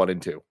did to 1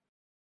 and 2.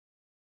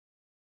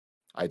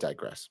 I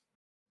digress.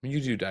 You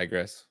do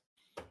digress.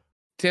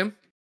 Tim?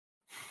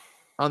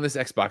 On this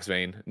Xbox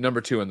vein, number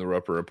 2 on the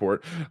Roper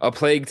Report, A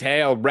Plague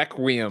Tale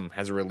Requiem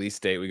has a release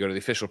date. We go to the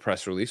official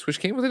press release,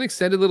 which came with an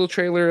extended little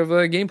trailer of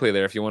gameplay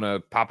there. If you want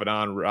to pop it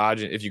on,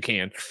 Raj, if you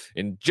can,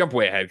 and jump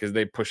way ahead because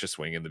they push a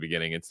swing in the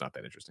beginning. It's not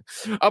that interesting.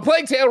 A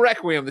Plague Tale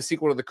Requiem, the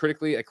sequel to the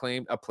critically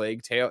acclaimed A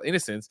Plague Tale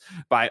Innocence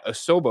by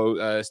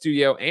Asobo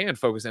Studio and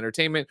Focus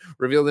Entertainment,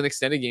 revealed an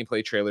extended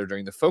gameplay trailer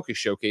during the Focus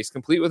Showcase,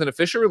 complete with an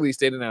official release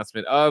date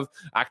announcement of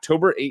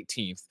October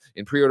 18th.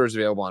 In pre-orders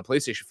available on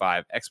PlayStation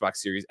 5, Xbox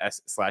Series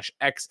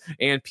S/X,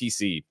 and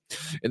PC.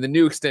 In the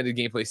new extended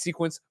gameplay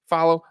sequence,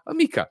 follow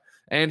Amika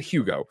and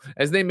Hugo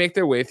as they make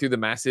their way through the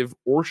massive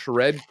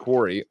Orshred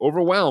quarry,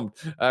 overwhelmed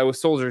with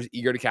soldiers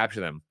eager to capture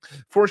them.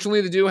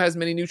 Fortunately, the duo has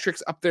many new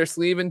tricks up their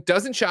sleeve and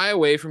doesn't shy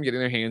away from getting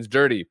their hands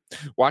dirty.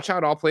 Watch how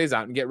it all plays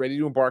out and get ready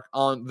to embark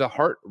on the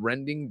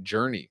heart-rending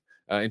journey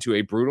into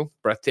a brutal,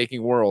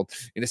 breathtaking world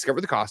and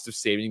discover the cost of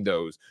saving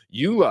those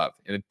you love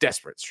in a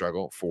desperate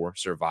struggle for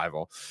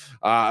survival.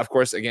 Of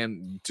course,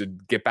 again, to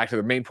get back to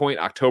the main point,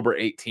 October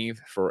 18th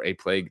for A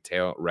Plague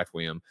Tale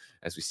Requiem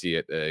as we see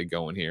it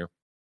going here.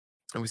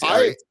 And we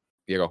see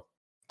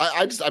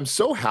I'm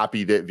so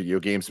happy that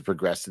video games have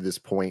progressed to this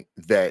point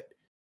that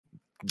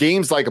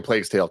games like A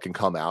Plague Tale can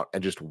come out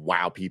and just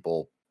wow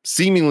people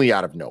seemingly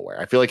out of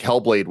nowhere. I feel like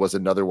Hellblade was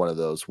another one of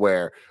those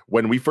where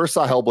when we first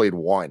saw Hellblade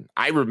 1,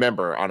 I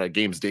remember on a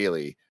Games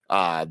Daily,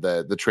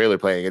 the trailer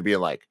playing and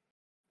being like,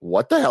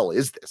 what the hell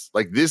is this?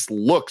 Like, this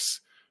looks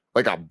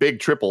like a big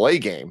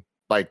AAA game,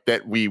 like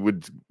that we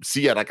would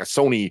see at like a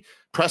Sony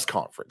press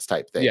conference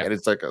type thing. Yeah. And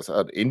it's like an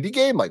indie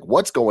game. Like,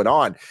 what's going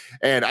on?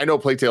 And I know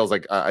Plague Tale is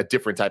like a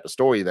different type of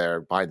story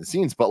there behind the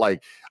scenes, but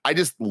like, I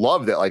just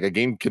love that like a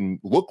game can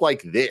look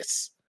like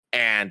this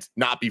and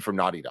not be from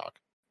Naughty Dog.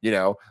 You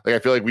know, like I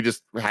feel like we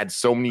just had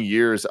so many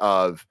years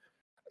of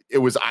it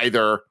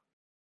either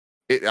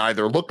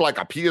looked like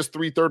a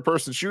PS3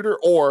 third-person shooter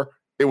or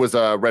it was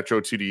a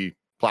retro 2D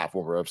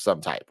platformer of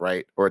some type,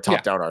 right? Or a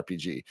top-down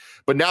RPG.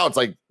 But now it's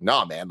like,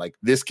 nah, man, like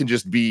this can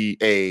just be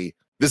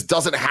this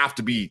doesn't have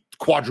to be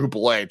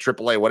quadruple A,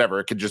 triple A,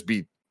 whatever. It could just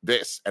be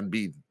this and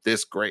be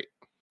this great.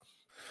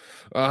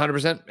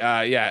 100%.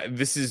 Yeah,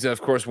 this is,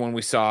 of course, one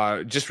we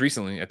saw just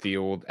recently at the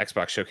old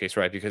Xbox Showcase,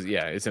 right? Because,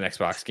 yeah, it's an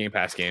Xbox Game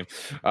Pass game.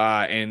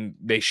 And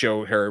they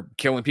show her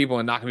killing people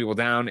and knocking people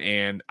down.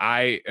 And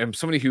I am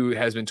somebody who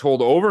has been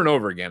told over and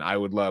over again, I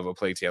would love A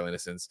Plague Tale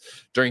Innocence.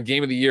 During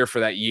Game of the Year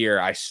for that year,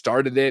 I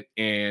started it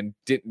and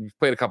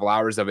played a couple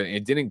hours of it, and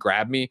it didn't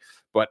grab me.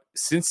 But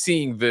since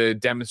seeing the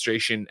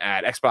demonstration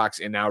at Xbox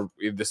and now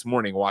this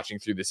morning watching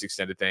through this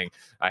extended thing,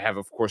 I have,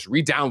 of course,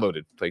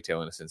 re-downloaded Plague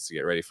Tale Innocence to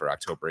get ready for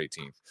October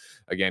 18th.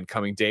 Again,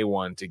 coming day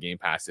one to Game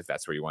Pass if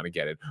that's where you want to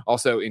get it.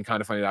 Also, in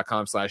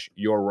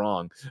kindafunny.com/you're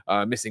wrong,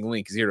 missing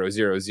link 000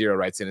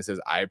 writes in and says,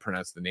 I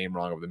pronounced the name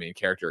wrong of the main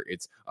character.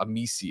 It's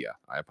Amicia.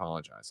 I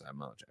apologize.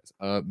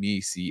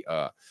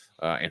 Amicia.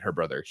 And her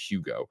brother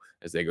Hugo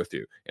as they go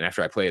through. And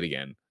after I play it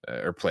again,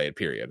 or play it,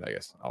 period, I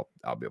guess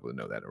I'll be able to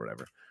know that or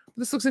whatever.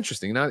 This looks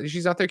interesting. Now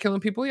she's out there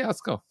killing people. Yeah, let's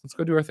go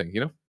do our thing,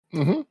 you know?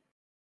 Mm-hmm.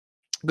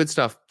 Good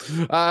stuff.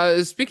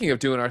 Speaking of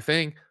doing our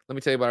thing, let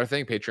me tell you about our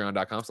thing,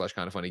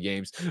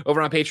 patreon.com/kindoffunnygames.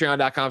 Over on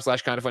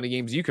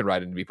patreon.com/kindoffunnygames, you can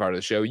write in to be part of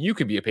the show. You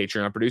can be a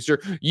Patreon producer.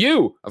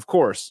 You, of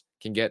course,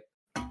 can get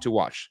to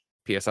watch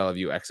PS I Love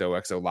You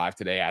XOXO live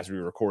today as we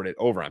record it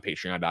over on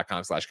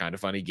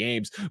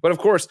patreon.com/kindoffunnygames. But of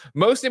course,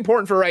 most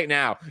important for right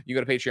now, you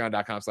go to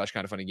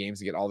patreon.com/kindoffunnygames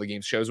to get all the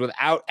games shows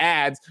without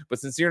ads. But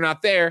since you're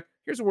not there,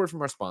 here's a word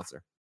from our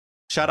sponsor.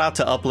 Shout out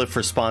to Uplift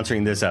for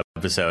sponsoring this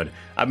episode.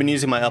 I've been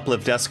using my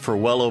Uplift desk for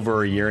well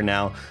over a year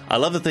now. I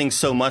love the thing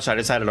so much I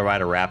decided to write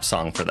a rap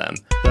song for them.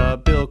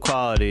 The build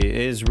quality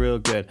is real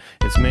good.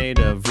 It's made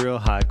of real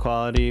high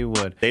quality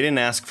wood. They didn't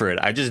ask for it,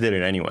 I just did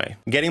it anyway.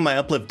 Getting my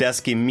Uplift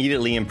desk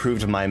immediately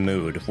improved my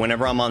mood.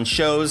 Whenever I'm on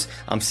shows,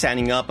 I'm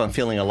standing up, I'm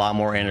feeling a lot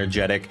more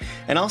energetic.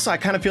 And also I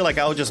kind of feel like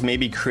I was just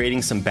maybe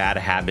creating some bad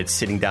habits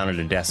sitting down at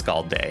a desk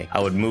all day. I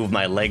would move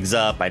my legs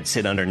up, I'd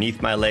sit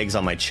underneath my legs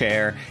on my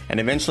chair, and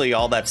eventually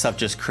all that stuff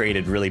just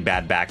created really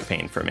bad back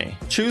pain for me.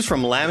 Choose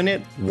from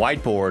laminate,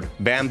 whiteboard,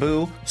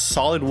 bamboo,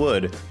 solid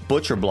wood,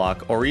 butcher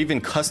block, or even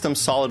custom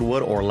solid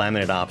wood or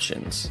laminate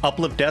options.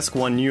 Uplift Desk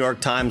won New York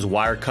Times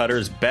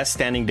Wirecutter's Best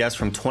Standing Desk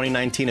from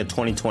 2019 to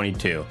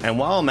 2022. And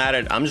while I'm at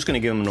it, I'm just going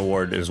to give them an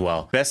award as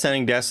well. Best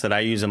Standing Desk that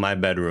I use in my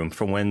bedroom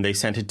from when they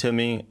sent it to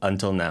me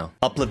until now.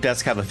 Uplift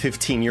Desk have a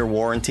 15-year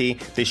warranty.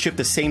 They ship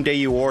the same day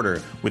you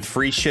order with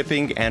free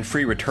shipping and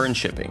free return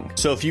shipping.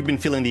 So if you've been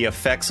feeling the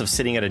effects of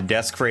sitting at a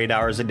desk for 8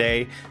 hours a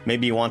day,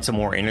 maybe you want some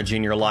more energy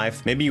in your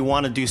life, maybe you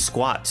want to do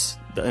squats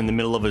in the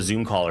middle of a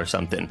Zoom call or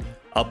something,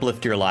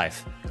 uplift your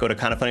life. Go to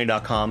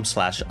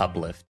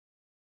kindoffunny.com/uplift.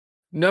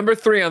 Number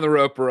 3 on the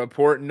Roper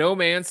Report, No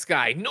Man's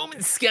Sky. No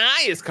Man's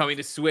Sky is coming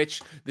to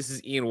Switch. This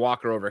is Ian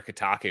Walker over at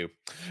Kotaku.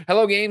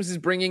 Hello Games is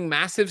bringing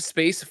massive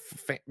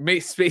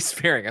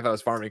spacefaring, I thought it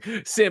was farming,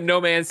 sim No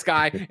Man's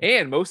Sky,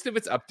 and most of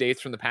its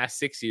updates from the past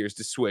 6 years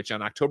to Switch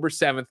on October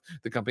 7th,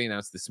 the company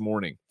announced this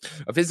morning.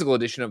 A physical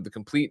edition of the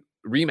complete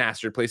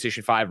remastered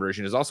PlayStation 5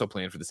 version is also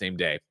planned for the same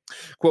day.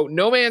 Quote,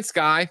 No Man's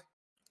Sky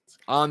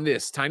on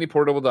this tiny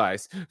portable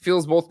device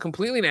feels both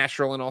completely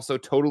natural and also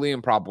totally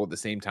improbable at the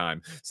same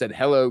time, said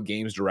Hello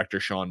Games director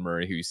Sean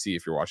Murray, who you see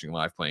if you're watching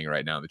live playing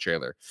right now in the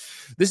trailer.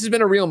 This has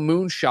been a real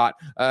moonshot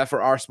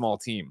for our small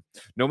team.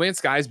 No Man's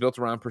Sky is built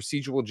around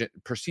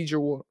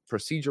procedural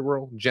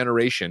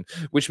generation,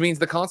 which means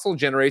the console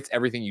generates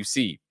everything you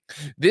see.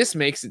 This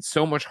makes it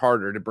so much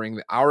harder to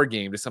bring our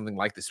game to something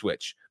like the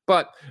Switch.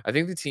 But I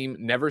think the team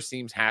never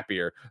seems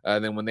happier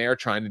than when they are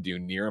trying to do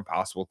near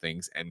impossible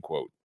things, end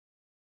quote.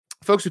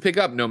 Folks who pick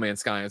up No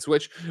Man's Sky on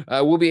Switch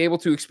will be able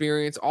to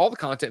experience all the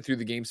content through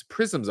the game's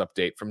Prisms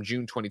update from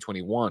June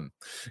 2021.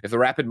 If the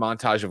rapid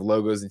montage of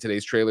logos in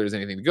today's trailer is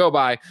anything to go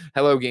by,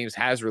 Hello Games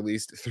has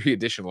released 3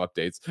 additional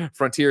updates,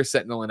 Frontier,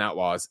 Sentinel, and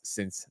Outlaws,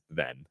 since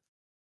then.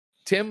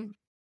 Tim,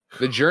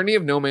 the journey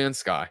of No Man's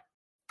Sky.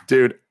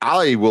 Dude,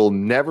 I will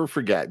never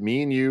forget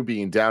me and you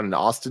being down in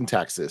Austin,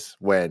 Texas,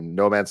 when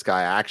No Man's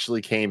Sky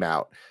actually came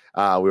out.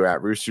 We were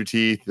at Rooster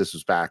Teeth. This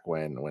was back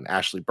when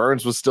Ashley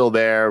Burns was still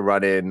there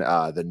running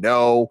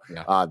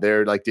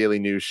their like daily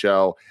news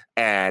show.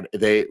 And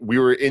we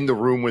were in the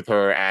room with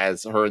her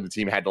as her and the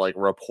team had to like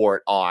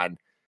report on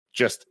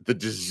just the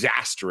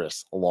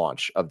disastrous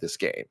launch of this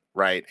game,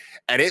 right?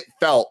 And it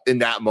felt in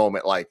that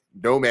moment like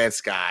No Man's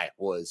Sky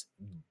was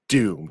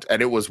doomed,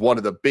 and it was one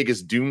of the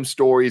biggest doom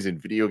stories in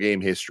video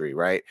game history,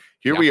 right?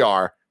 Here we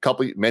are,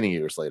 many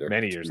years later,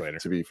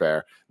 to be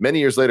fair, many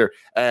years later,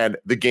 and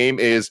the game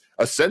is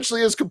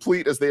essentially as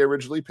complete as they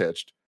originally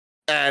pitched,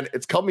 and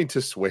it's coming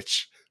to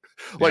Switch.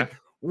 Like,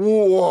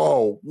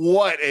 whoa,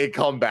 what a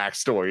comeback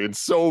story in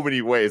so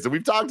many ways. And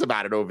we've talked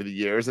about it over the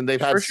years, and they've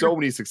had so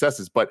many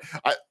successes, but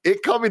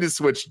it coming to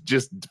Switch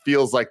just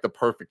feels like the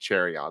perfect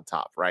cherry on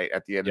top, right?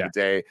 At the end of the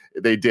day,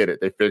 they did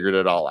it. They figured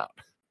it all out.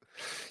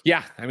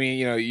 Yeah, I mean,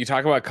 you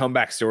talk about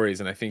comeback stories,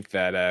 and I think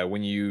that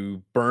when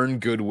you burn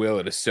goodwill,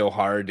 it is so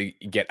hard to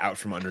get out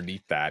from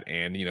underneath that.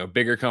 And,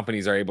 bigger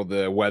companies are able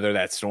to weather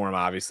that storm,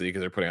 obviously, because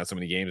they're putting out so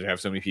many games and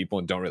have so many people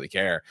and don't really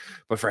care.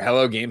 But for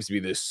Hello Games to be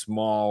this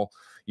small,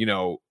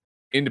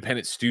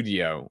 independent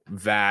studio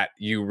that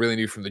you really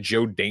knew from the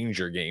Joe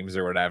Danger games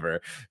or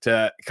whatever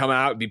to come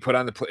out and be put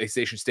on the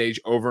PlayStation stage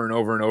over and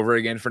over and over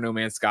again for No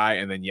Man's Sky,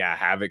 and then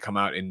have it come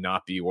out and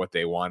not be what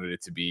they wanted it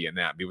to be and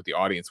not be what the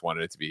audience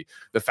wanted it to be.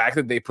 The fact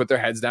that they put their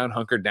heads down,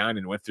 hunkered down,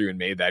 and went through and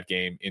made that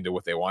game into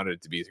what they wanted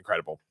it to be is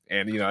incredible.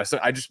 And so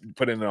I just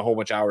put in a whole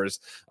bunch of hours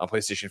on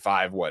PlayStation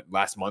 5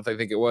 last month I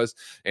think it was,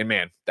 and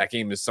man, that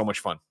game is so much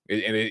fun.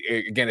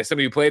 Again, as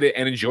somebody who played it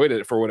and enjoyed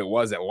it for what it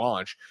was at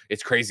launch,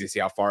 it's crazy to see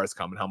how far it's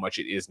come and how much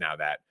it is now.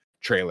 That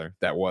trailer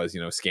that was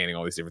scanning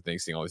all these different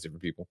things, seeing all these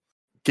different people.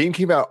 Game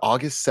came out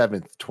August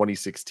 7th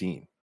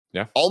 2016.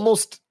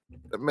 Almost,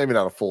 maybe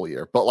not a full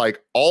year, but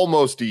like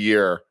almost a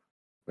year,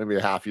 maybe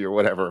a half year,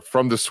 whatever,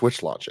 from the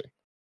Switch launching.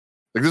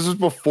 Like, this was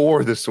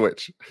before the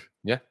Switch.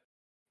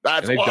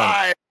 That's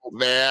wild,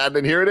 man.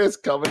 And here it is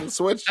coming to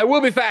Switch. I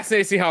will be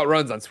fascinated to see how it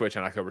runs on Switch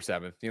on October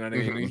 7th. You know what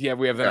I mean?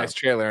 We have the nice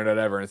trailer and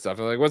whatever and stuff.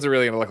 Like, what's it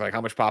really going to look like?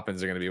 How much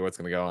pop-ins are going to be? What's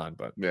going to go on?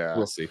 But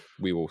we'll see.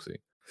 We will see.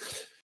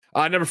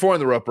 Number 4 on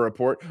the Roper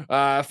Report.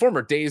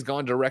 Former Days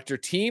Gone director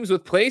teams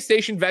with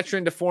PlayStation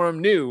veteran to form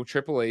new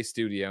AAA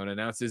studio and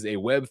announces a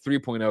Web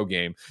 3.0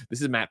 game.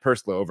 This is Matt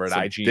Purslow over at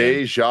IGN.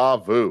 Deja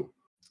vu.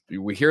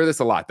 We hear this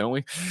a lot, don't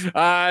we? 2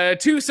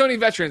 Sony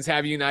veterans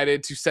have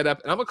united to set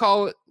up, and I'm going to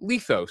call it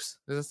Lethos.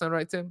 Does that sound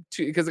right, Tim?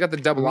 Because it got the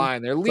double I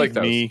in there. Lethos.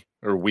 Like me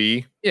or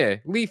we. Yeah,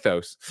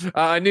 Lethos.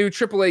 A new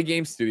AAA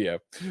game studio.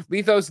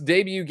 Lethos'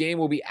 debut game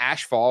will be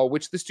Ashfall,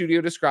 which the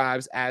studio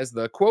describes as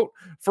the, quote,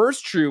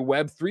 first true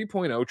Web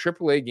 3.0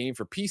 AAA game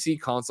for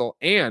PC, console,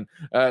 and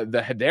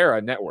the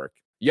Hedera network.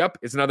 Yep,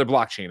 it's another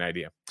blockchain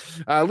idea.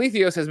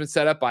 Lethos has been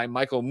set up by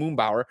Michael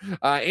Moonbauer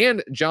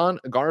and John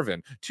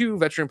Garvin, 2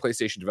 veteran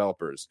PlayStation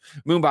developers.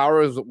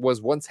 Moonbauer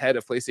was once head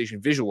of PlayStation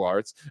Visual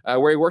Arts,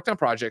 where he worked on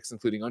projects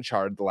including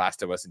Uncharted, The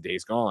Last of Us, and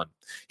Days Gone.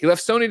 He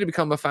left Sony to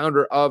become a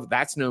founder of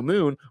That's No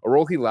Moon, a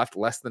role he left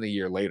less than a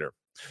year later.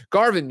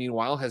 Garvin,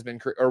 meanwhile,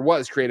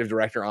 was creative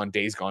director on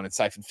Days Gone and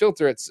Siphon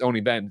Filter at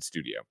Sony Bend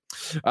Studio.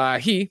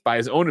 He, by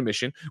his own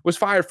admission, was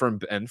fired from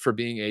Bend for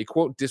being a,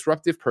 quote,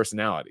 disruptive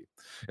personality.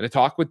 In a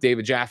talk with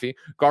David Jaffe,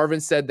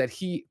 Garvin said that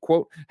he,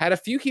 quote, had a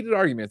few heated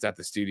arguments at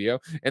the studio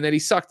and that he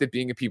sucked at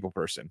being a people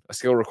person, a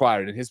skill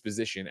required in his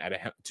position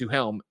at the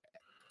helm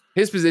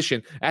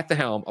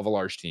of a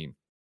large team.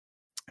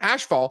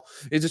 Ashfall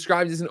is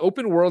described as an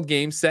open world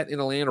game set in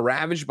a land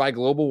ravaged by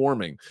global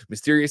warming,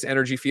 mysterious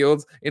energy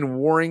fields, and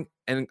warring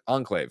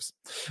enclaves.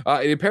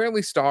 It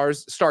apparently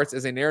starts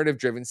as a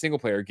narrative-driven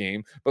single-player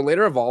game, but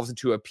later evolves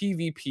into a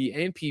PvP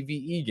and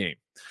PvE game.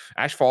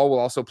 Ashfall will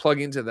also plug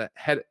into the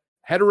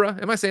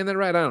Hedera. Am I saying that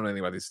right? I don't know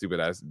anything about these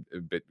stupid ass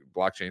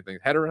blockchain things.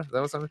 Hedera, is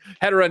that what something?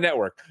 Hedera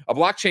Network, a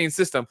blockchain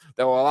system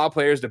that will allow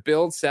players to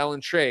build, sell,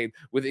 and trade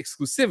with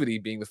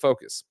exclusivity being the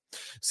focus.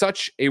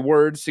 Such a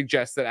word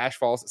suggests that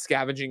Ashfall's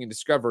scavenging and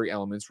discovery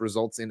elements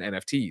results in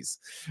NFTs.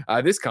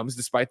 This comes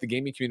despite the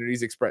gaming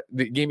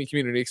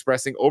community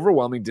expressing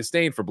overwhelming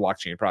disdain for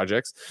blockchain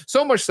projects,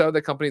 so much so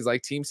that companies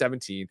like Team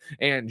 17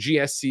 and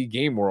GSC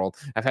Game World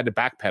have had to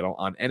backpedal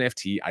on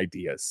NFT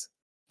ideas.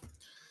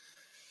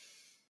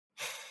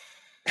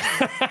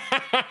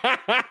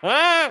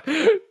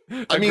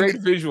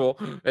 Great visual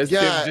as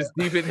Tim just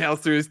deep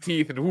inhales through his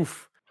teeth and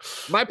woof.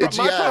 My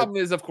problem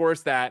is, of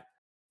course, that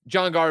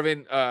John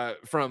Garvin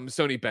from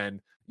Sony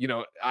Bend, you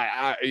know,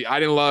 I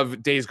didn't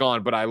love Days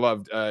Gone, but I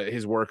loved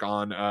his work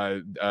on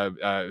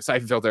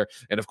Siphon Filter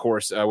and, of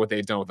course, what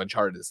they've done with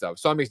Uncharted and stuff.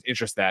 So I'm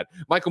interested in that.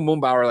 Michael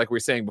Moonbauer, like we were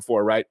saying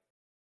before, right?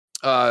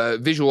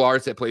 Visual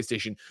Arts at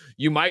PlayStation.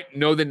 You might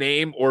know the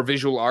name or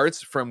Visual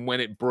Arts from when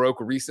it broke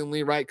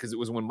recently, right? Because it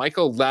was when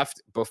Michael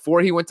left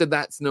before he went to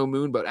That Snow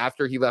Moon, but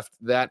after he left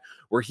that,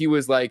 where he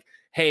was like,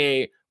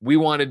 hey, we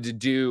wanted to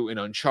do an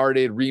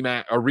Uncharted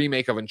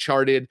remake of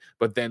Uncharted,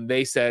 but then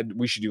they said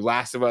we should do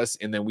Last of Us,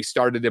 and then we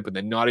started it, but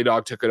then Naughty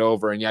Dog took it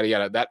over, and yada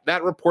yada.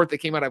 That report that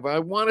came out, I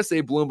want to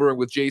say Bloomberg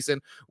with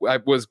Jason, I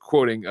was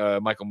quoting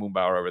Michael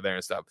Moonbauer over there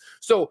and stuff.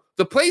 So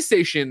the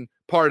PlayStation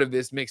part of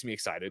this makes me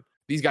excited.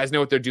 These guys know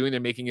what they're doing. They're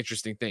making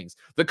interesting things.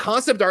 The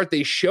concept art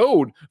they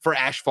showed for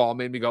Ashfall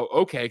made me go,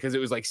 okay, because it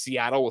was like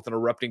Seattle with an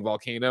erupting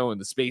volcano and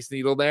the Space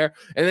Needle there.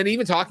 And then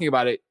even talking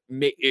about it,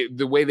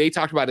 the way they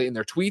talked about it in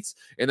their tweets,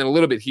 and then a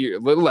little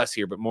less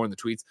here, but more in the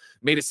tweets,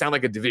 made it sound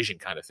like a Division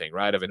kind of thing,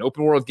 right? Of an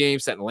open world game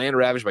set in land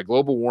ravaged by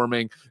global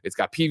warming. It's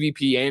got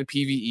PvP and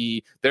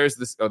PvE. There's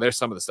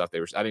some of the stuff I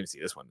didn't even see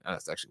this one.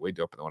 That's actually way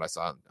doper than what I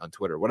saw on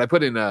Twitter. What I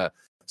put in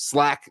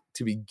Slack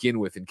to begin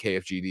with in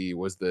KFGD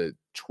was the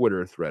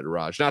Twitter thread,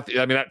 Raj. That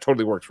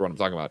totally works for what I'm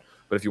talking about.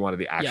 But if you wanted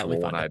the actual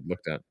one I had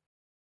looked at,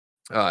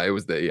 it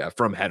was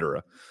from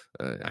Hedera.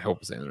 I hope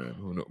I'm saying it right.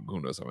 Who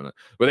knows how not.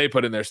 But they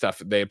put in their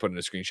stuff. They put in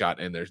a screenshot,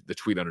 and there's the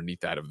tweet underneath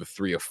that of the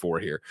 3 of 4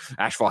 here.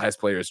 Ashfall has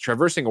players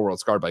traversing a world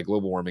scarred by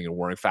global warming and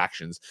warring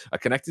factions, a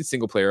connected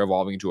single player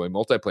evolving into a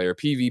multiplayer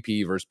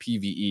PvP versus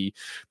PvE.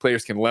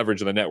 Players can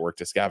leverage the network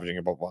to scavenging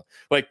and blah, blah, blah.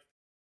 Like,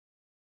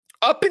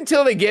 up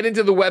until they get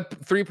into the Web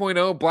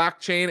 3.0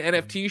 blockchain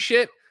NFT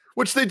shit,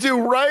 which they do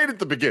right at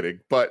the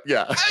beginning, but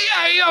yeah.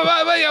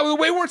 The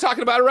way we're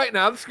talking about it right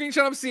now, the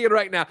screenshot I'm seeing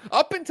right now,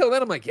 up until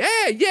then, I'm like,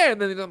 yeah,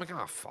 and then I'm like,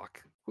 oh,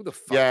 fuck. Who the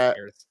fuck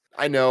cares?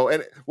 I know.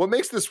 And what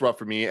makes this rough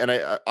for me, and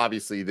I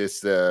obviously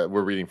this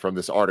we're reading from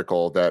this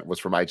article that was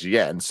from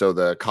IGN, so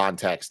the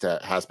context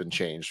has been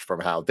changed from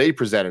how they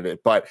presented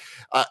it, but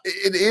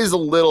it is a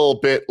little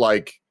bit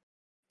like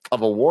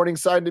of a warning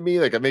sign to me,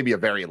 like maybe a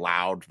very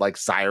loud like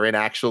siren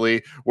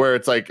actually, where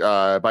it's like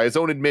by his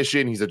own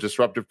admission, he's a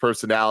disruptive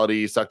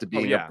personality, stuck to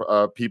being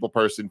a people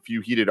person,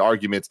 few heated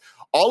arguments,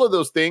 all of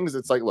those things.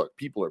 It's like, look,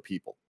 people are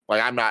people.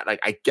 Like, I'm not like,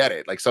 I get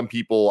it. Like, some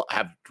people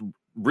have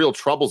real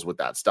troubles with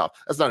that stuff.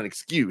 That's not an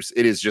excuse.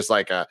 It is just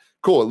like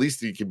cool, at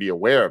least you can be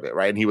aware of it,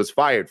 right? And he was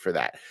fired for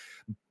that.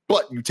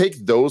 But you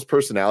take those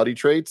personality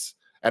traits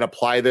and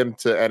apply them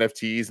to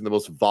NFTs, and the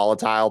most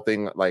volatile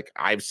thing like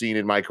I've seen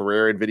in my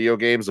career in video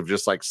games, of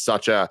just like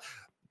such a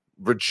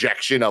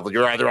rejection of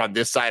you're either on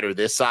this side or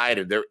this side,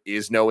 and there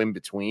is no in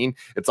between.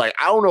 It's like,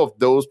 I don't know if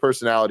those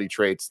personality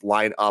traits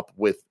line up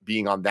with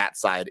being on that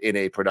side in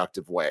a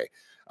productive way.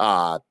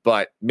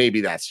 But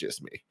maybe that's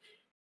just me.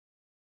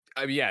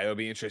 It'll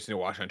be interesting to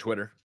watch on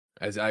Twitter.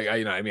 As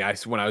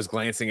when I was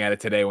glancing at it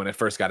today when it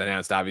first got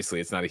announced, obviously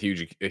it's not a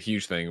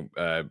huge thing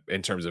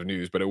in terms of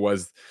news, but it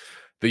was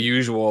the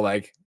usual,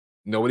 like,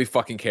 nobody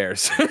fucking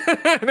cares.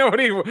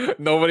 nobody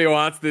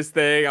wants this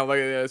thing. I'm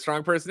like,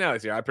 strong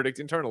personalities here. I predict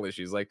internal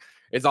issues. Like,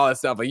 it's all that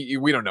stuff. Like,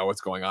 we don't know what's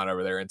going on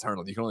over there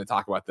internal. You can only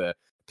talk about the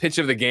pitch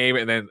of the game,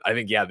 and then I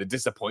think the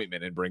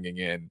disappointment in bringing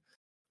in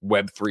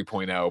Web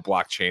 3.0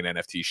 blockchain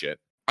NFT shit.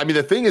 I mean,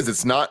 the thing is,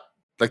 it's not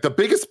like the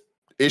biggest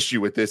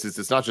issue with this is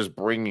it's not just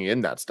bringing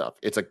in that stuff.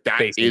 It's like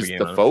that is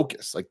the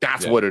focus. Like,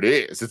 that's what it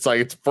is. It's like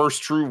it's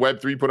first true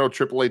Web 3.0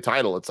 AAA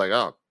title. It's like,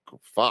 oh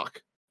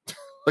fuck.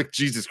 Like,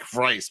 Jesus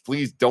Christ,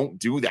 please don't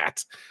do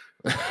that.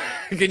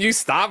 Can you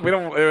stop? We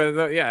don't.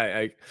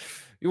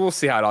 We'll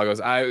see how it all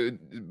goes.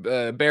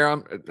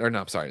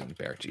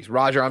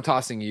 Roger, I'm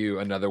tossing you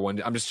another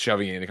one. I'm just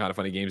shoving it into Kind of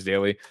Funny Games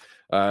Daily.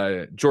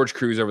 George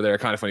Cruz over there,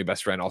 Kind of Funny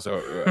best friend, also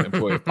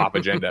employee of Pop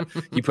Agenda.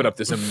 He put up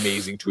this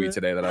amazing tweet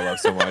today that I love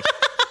so much,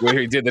 where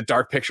he did the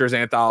Dark Pictures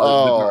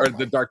anthology,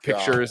 the Dark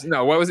Pictures. God.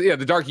 No, what was it? Yeah,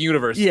 the Dark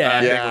Universe. Thing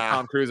with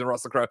Tom Cruise and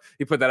Russell Crowe.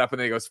 He put that up, and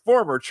then he goes,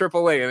 former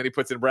AAA, and then he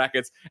puts in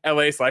brackets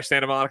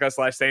LA/Santa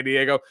Monica/San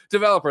Diego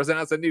developers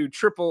announced a new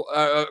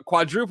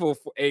quadruple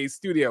A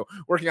studio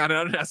working on an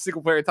unannounced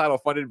single player title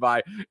funded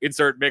by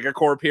insert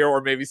megacorp here, or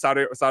maybe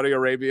Saudi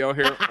Arabia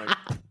here. Like,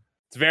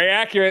 it's very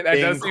accurate. That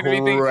does seem to be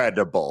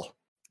incredible.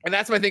 And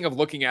that's my thing of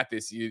looking at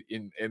this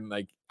in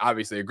like,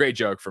 obviously a great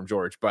joke from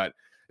George, but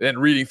then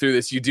reading through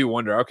this, you do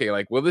wonder, okay,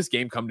 like, will this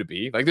game come to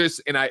be? Like,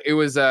 it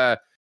was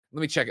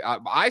let me check.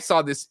 I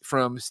saw this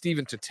from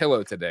Steven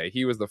Totillo today.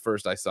 He was the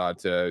first I saw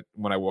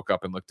when I woke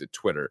up and looked at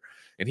Twitter,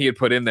 and he had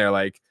put in there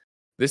like,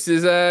 this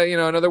is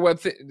another web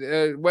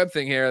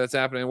thing here that's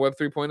happening, Web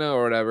 3.0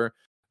 or whatever.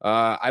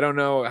 I don't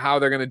know how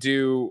they're gonna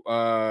do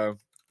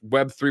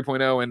Web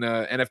 3.0 and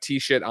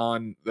NFT shit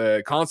on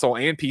the console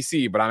and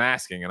PC, but I'm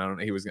asking, and I don't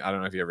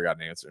know if he ever got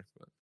an answer.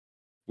 But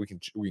we can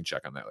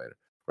check on that later.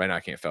 Right now,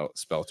 I can't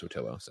spell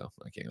Totillo, so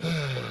I can't.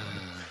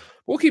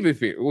 We'll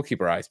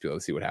keep our eyes peeled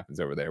to see what happens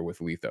over there with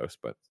Lethos.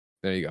 But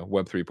there you go,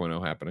 Web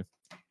 3.0 happening.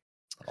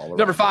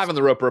 Number 5 on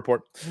the Roper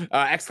Report.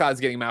 xCloud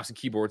is getting mouse and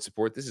keyboard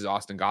support. This is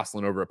Austin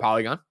Goslin over at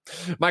Polygon.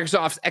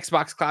 Microsoft's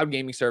Xbox cloud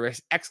gaming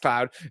service,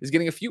 xCloud, is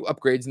getting a few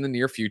upgrades in the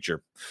near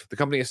future. The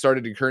company has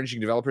started encouraging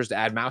developers to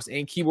add mouse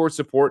and keyboard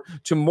support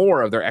to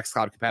more of their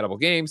xCloud compatible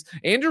games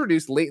and to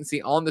reduce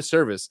latency on the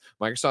service,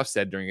 Microsoft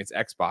said during its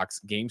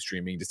Xbox game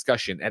streaming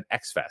discussion at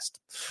XFest.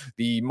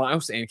 The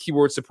mouse and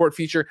keyboard support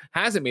feature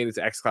hasn't made it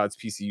to xCloud's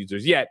PC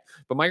users yet,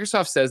 but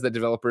Microsoft says that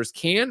developers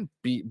can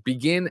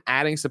begin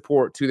adding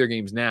support to their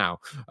games now.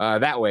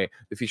 That way,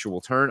 the feature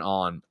will turn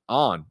on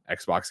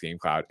Xbox Game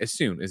Cloud as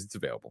soon as it's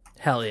available.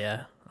 Hell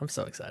yeah. I'm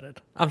so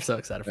excited. I'm so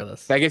excited for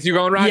this. That gets you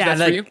going, Ryan?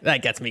 Yeah,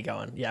 that gets me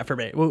going. Yeah, for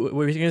me. What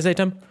were you going to say,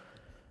 Tim?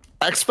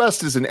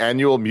 XFest is an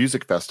annual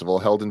music festival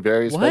held in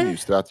various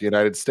venues throughout the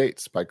United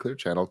States by Clear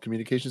Channel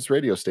Communications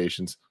radio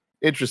stations.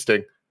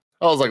 Interesting.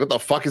 I was like, what the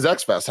fuck is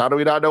XFest? How do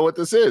we not know what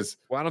this is?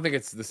 Well, I don't think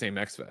it's the same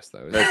XFest,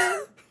 though.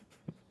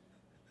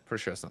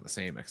 Pretty sure it's not the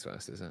same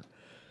XFest, is it?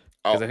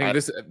 Because I think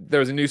there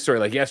was a news story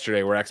like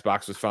yesterday where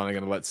Xbox was finally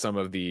going to let some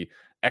of the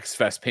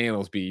XFest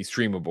panels be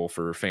streamable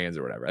for fans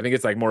or whatever. I think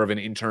it's like more of an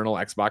internal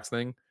Xbox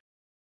thing.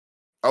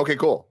 Okay,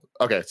 cool.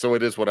 Okay, so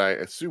it is what I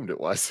assumed it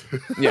was.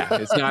 Yeah,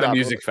 it's not a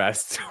music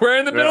fest. We're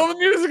in the middle of the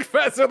music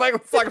fest. So like,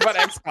 let's talk about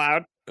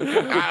xCloud.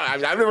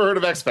 I've never heard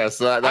of XFest.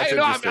 So that's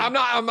interesting.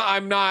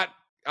 I'm not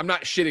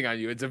shitting on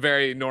you. It's a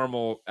very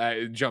normal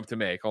jump to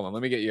make. Hold on,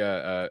 let me get you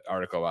an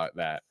article about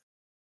that.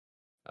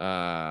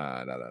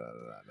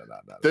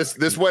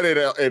 This went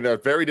in a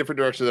very different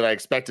direction than I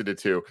expected it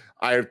to.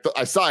 I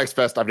saw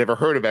XFest. I've never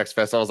heard of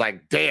XFest. I was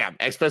like, damn,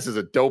 XFest is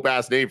a dope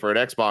ass name for an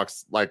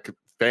Xbox like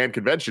fan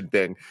convention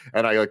thing.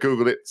 And I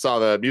Googled it, saw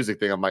the music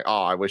thing. I'm like,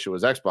 oh, I wish it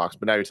was Xbox.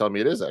 But now you're telling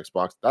me it is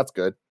Xbox. That's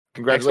good.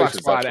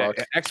 Congratulations,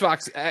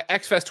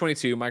 XFest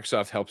 22,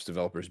 Microsoft helps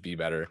developers be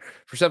better.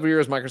 For several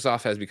years,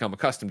 Microsoft has become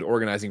accustomed to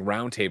organizing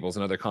roundtables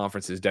and other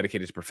conferences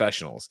dedicated to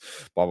professionals.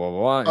 Blah, blah,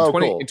 blah, blah.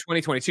 In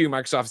 2022,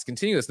 Microsoft has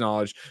continued this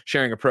knowledge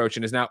sharing approach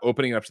and is now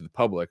opening it up to the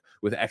public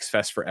with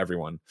XFest for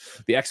everyone.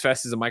 The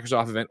XFest is a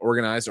Microsoft event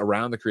organized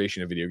around the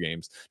creation of video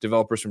games.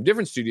 Developers from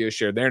different studios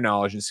share their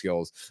knowledge and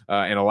skills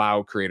and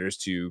allow creators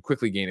to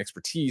quickly gain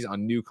expertise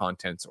on new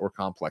contents or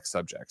complex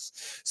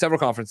subjects. Several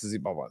conferences,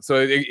 blah, blah. So,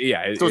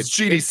 it's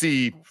GDC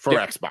for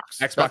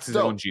Xbox. Xbox is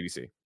own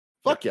GDC.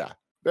 Fuck yeah.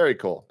 Very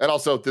cool. And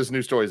also, this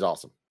new story is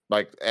awesome.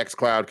 Like,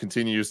 xCloud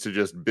continues to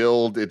just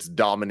build its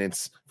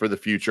dominance for the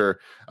future.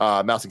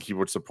 Mouse and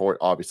keyboard support,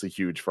 obviously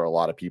huge for a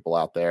lot of people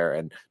out there.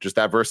 And just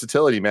that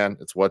versatility, man,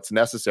 it's what's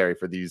necessary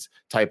for these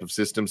type of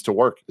systems to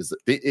work. Is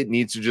it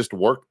needs to just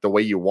work the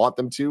way you want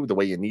them to, the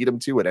way you need them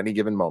to at any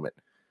given moment.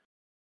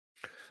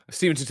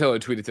 Steven Totillo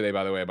tweeted today,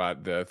 by the way,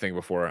 about the thing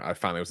before I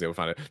finally was able to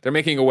find it. They're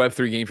making a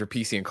Web3 game for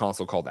PC and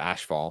console called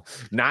Ashfall.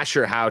 Not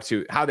sure how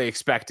they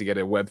expect to get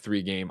a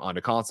Web3 game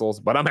onto consoles,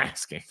 but I'm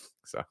asking.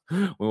 So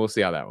we'll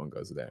see how that one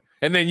goes there.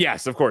 And then,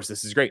 yes, of course,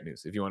 this is great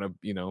news. If you want to,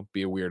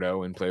 be a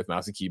weirdo and play with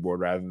mouse and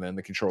keyboard rather than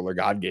the controller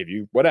God gave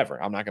you,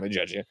 whatever. I'm not going to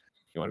judge you. If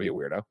you want to be a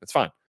weirdo, it's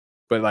fine.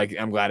 But like,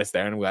 I'm glad it's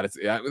there, and I'm glad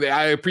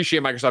I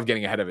appreciate Microsoft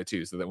getting ahead of it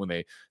too, so that when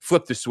they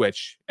flip the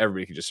switch,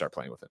 everybody can just start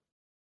playing with it.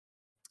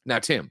 Now,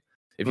 Tim,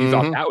 if you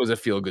thought that was a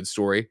feel-good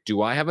story,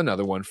 do I have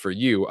another one for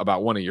you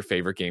about one of your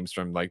favorite games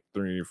from like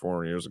 3 or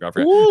 4 years ago?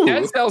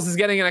 Dead Cells is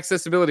getting an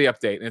accessibility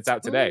update, and it's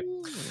out today.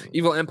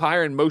 Evil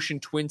Empire and Motion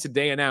Twin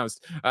today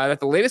announced that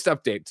the latest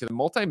update to the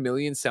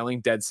multi-million selling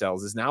Dead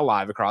Cells is now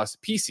live across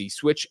PC,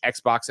 Switch,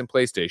 Xbox, and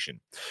PlayStation.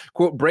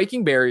 Quote,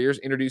 Breaking Barriers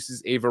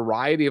introduces a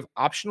variety of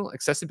optional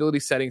accessibility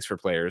settings for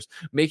players,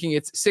 making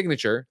its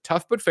signature,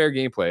 tough but fair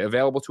gameplay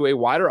available to a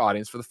wider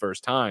audience for the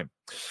first time.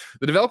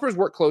 The developers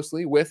work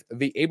closely with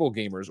the Able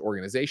Gamers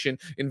organization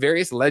and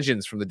various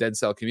legends from the Dead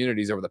Cell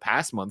communities over the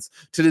past months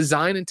to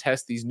design and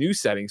test these new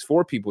settings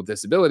for people with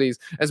disabilities,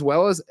 as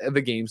well as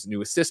the game's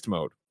new assist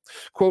mode.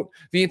 Quote,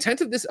 the intent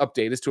of this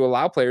update is to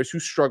allow players who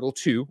struggle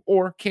to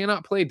or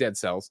cannot play Dead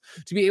Cells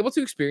to be able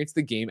to experience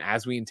the game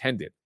as we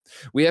intended.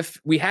 We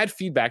had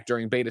feedback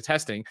during beta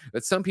testing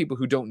that some people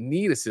who don't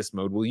need assist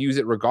mode will use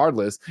it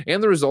regardless,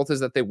 and the result is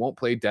that they won't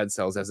play Dead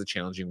Cells as a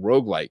challenging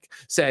roguelike,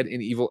 said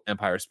an Evil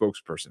Empire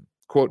spokesperson.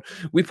 Quote,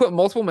 we put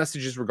multiple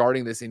messages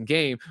regarding this in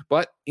game,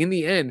 but in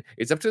the end,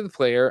 it's up to the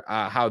player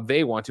how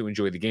they want to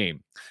enjoy the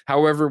game.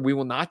 However, we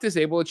will not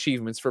disable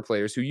achievements for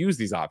players who use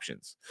these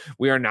options.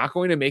 We are not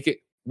going to make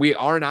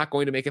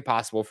it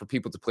possible for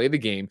people to play the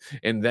game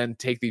and then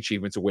take the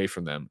achievements away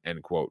from them,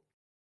 end quote.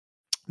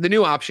 The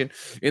new options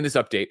in this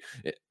update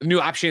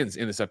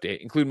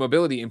include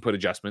mobility input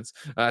adjustments,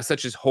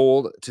 such as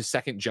hold to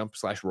second jump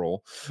 /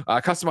 roll,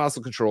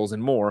 customizable controls,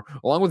 and more,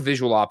 along with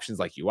visual options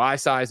like UI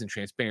size and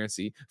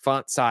transparency,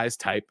 font size,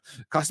 type,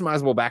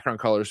 customizable background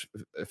colors,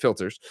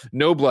 filters,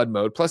 no blood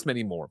mode, plus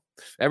many more.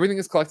 Everything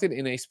is collected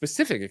in a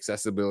specific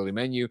accessibility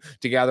menu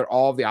to gather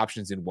all of the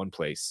options in one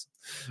place.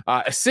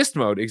 Assist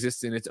mode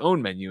exists in its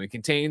own menu and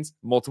contains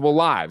multiple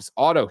lives,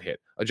 auto hit,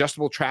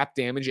 adjustable trap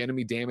damage,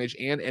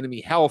 and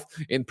enemy health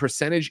in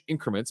percentage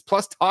increments,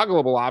 plus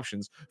toggleable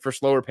options for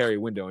slower parry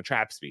window and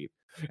trap speed.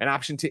 An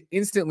option to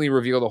instantly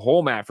reveal the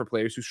whole map for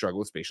players who struggle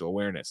with spatial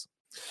awareness.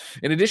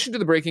 In addition to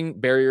the Breaking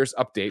Barriers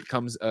update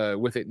comes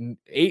with it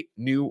 8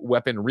 new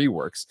weapon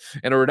reworks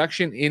and a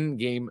reduction in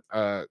game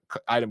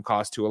item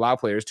cost to allow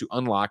players to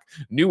unlock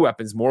new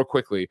weapons more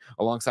quickly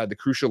alongside the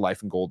crucial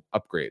life and gold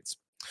upgrades.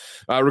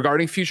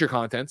 Regarding future free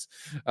content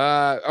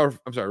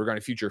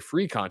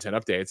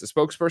updates, a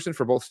spokesperson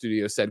for both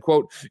studios said,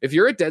 quote, "If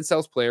you're a Dead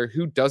Cells player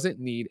who doesn't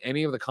need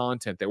any of the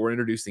content that we're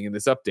introducing in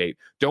this update,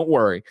 don't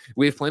worry.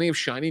 We have plenty of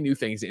shiny new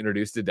things to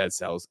introduce to Dead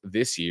Cells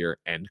this year,"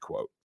 end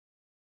quote.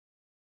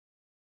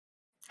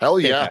 Hell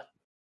yeah.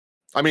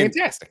 I mean,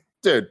 fantastic.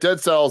 Dude,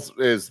 Dead Cells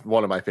is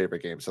one of my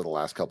favorite games of the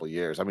last couple of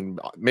years. I mean,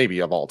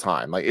 maybe of all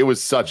time. Like, it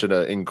was such an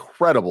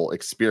incredible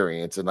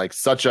experience and like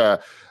such a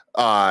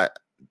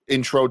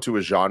intro to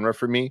a genre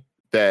for me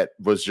that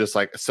was just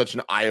like such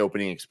an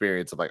eye-opening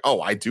experience of like,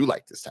 oh, I do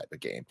like this type of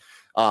game.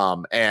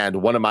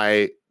 And one of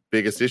my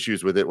biggest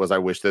issues with it was I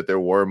wish that there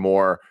were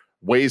more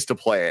ways to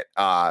play it,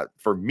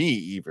 for me,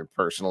 even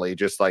personally,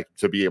 just like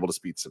to be able to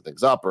speed some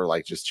things up or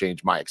like just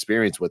change my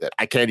experience with it.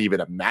 I can't even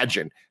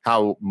imagine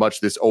how much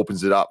this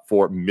opens it up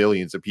for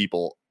millions of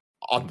people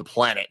on the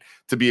planet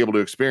to be able to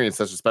experience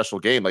such a special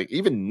game. Like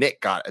even Nick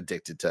got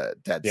addicted to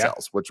Dead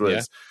Cells, which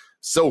was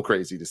so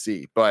crazy to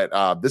see.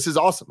 But this is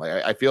awesome.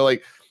 Like, I feel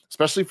like,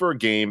 especially for a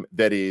game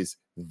that is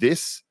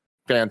this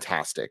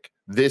fantastic,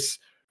 this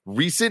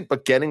recent,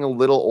 but getting a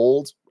little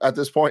old at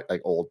this point,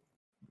 like old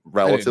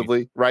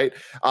relatively, right?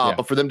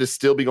 But for them to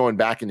still be going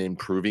back and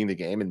improving the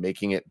game and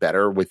making it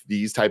better with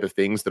these type of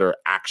things that are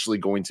actually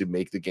going to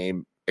make the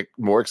game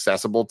more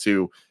accessible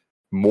to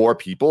more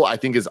people, I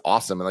think is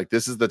awesome. And like,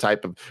 this is the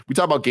type of, we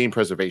talk about game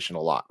preservation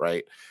a lot,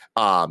 right?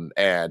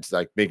 And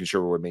like making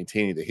sure we're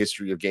maintaining the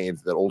history of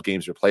games, that old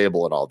games are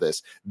playable and all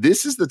this.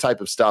 This is the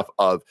type of stuff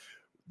of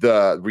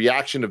the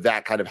reaction of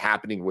that kind of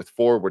happening with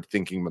forward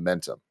thinking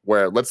momentum,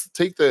 where let's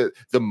take the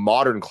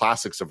modern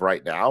classics of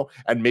right now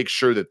and make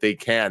sure that they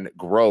can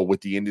grow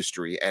with the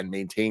industry and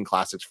maintain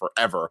classics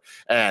forever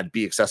and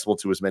be accessible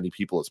to as many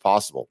people as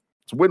possible.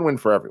 It's a win-win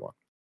for everyone.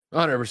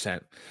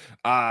 100%.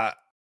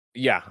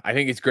 Yeah, I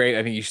think it's great.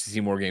 I think you should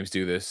see more games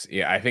do this.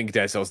 Yeah, I think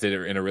Dead Cells did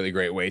it in a really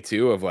great way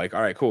too, of like,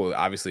 all right, cool.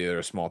 Obviously, they're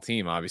a small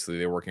team. Obviously,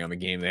 they're working on the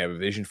game they have a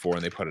vision for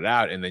and they put it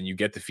out. And then you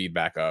get the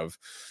feedback of,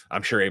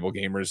 I'm sure Able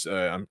Gamers,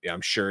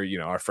 I'm sure, you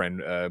know, our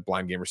friend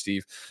Blind Gamer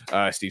Steve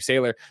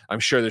Saylor, I'm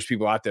sure there's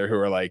people out there who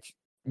are like,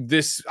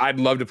 this, I'd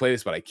love to play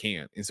this, but I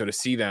can't. And so to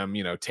see them,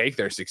 you know, take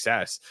their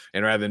success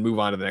and rather than move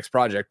on to the next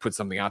project, put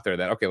something out there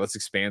that, okay, let's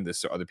expand this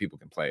so other people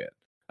can play it.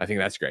 I think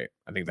that's great.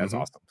 I think that's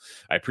awesome.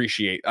 I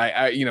appreciate,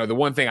 I you know, the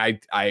one thing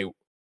I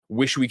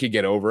wish we could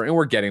get over, and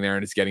we're getting there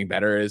and it's getting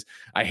better, is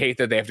I hate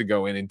that they have to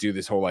go in and do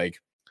this whole like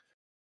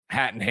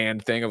hat in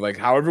hand thing of like,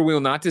 however, we will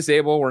not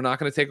disable, we're not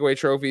going to take away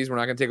trophies, we're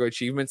not going to take away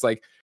achievements.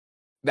 Like,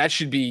 that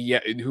should be,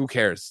 yeah, who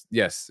cares?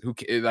 Yes.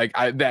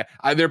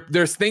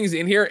 There's things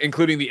in here,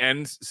 including the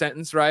end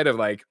sentence, right? Of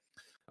like,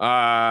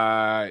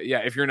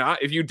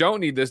 if you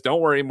don't need this,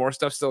 don't worry, more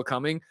stuff's still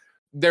coming.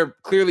 They're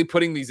clearly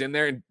putting these in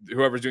there, and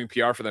whoever's doing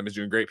PR for them is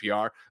doing great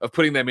PR of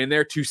putting them in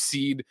there to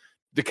seed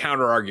the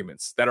counter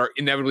arguments that are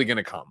inevitably going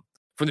to come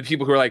from the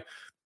people who are like,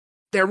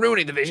 they're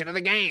ruining the vision of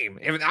the game.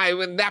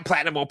 That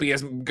platinum won't be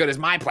as good as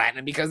my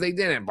platinum because they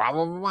didn't, blah,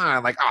 blah, blah, blah.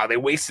 Like, oh, they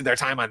wasted their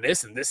time on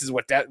this, and this is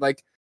what that,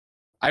 like,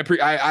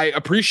 I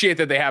appreciate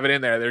that they have it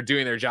in there. They're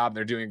doing their job, and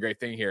they're doing a great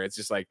thing here. It's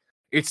just like,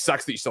 it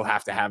sucks that you still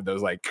have to have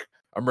those like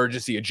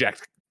emergency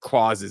eject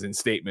clauses and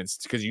statements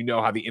because you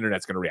know how the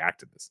internet's going to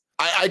react to this.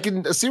 I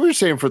can see what you're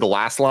saying for the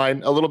last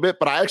line a little bit,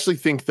 but I actually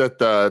think that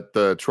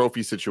the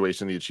trophy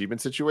situation, the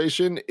achievement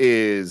situation,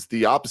 is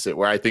the opposite,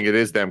 where I think it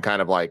is them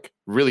kind of like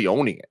really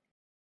owning it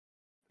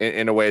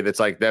in a way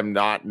that's like them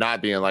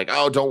not being like,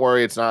 oh, don't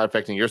worry, it's not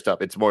affecting your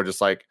stuff. It's more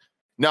just like,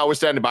 no, we're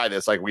standing by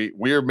this. Like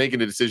we're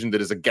making a decision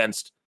that is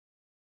against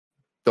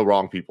the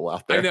wrong people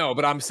out there. I know,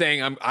 but I'm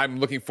saying I'm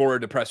looking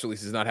forward to press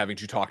releases not having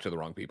to talk to the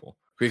wrong people.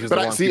 Because the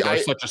wrong people are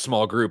such a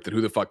small group that who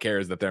the fuck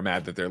cares that they're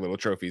mad that their little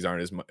trophies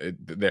aren't as much,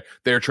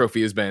 their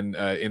trophy has been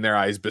in their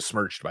eyes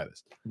besmirched by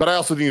this. But I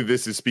also think that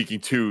this is speaking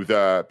to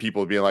the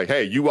people being like,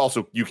 hey,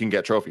 you can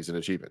get trophies and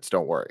achievements.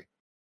 Don't worry.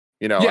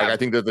 You know, like, I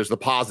think that there's the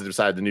positive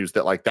side of the news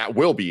that like that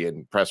will be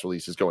in press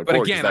releases going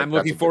forward. But again, I'm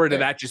looking forward to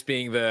that just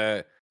being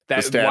the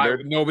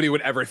standard. Nobody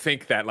would ever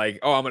think that like,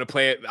 oh, I'm going to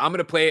play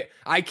it.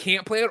 I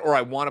can't play it, or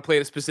I want to play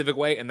it a specific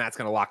way, and that's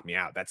going to lock me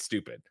out. That's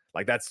stupid.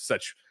 Like, that's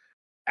such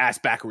ass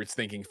backwards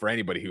thinking for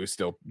anybody who is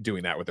still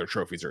doing that with their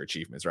trophies or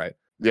achievements, right?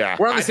 Yeah,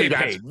 we're on the same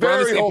page.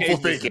 Very hopeful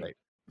thinking.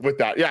 with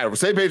that. Yeah,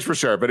 same page for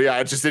sure. But yeah,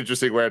 it's just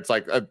interesting where it's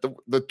like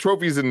the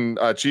trophies and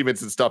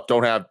achievements and stuff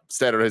don't have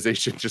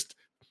standardization just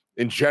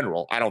in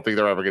general. I don't think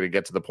they're ever going to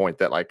get to the point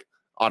that like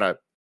on a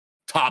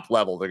top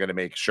level, they're going to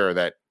make sure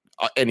that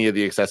any of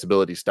the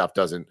accessibility stuff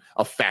doesn't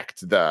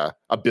affect the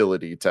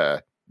ability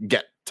to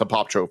get to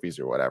pop trophies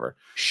or whatever.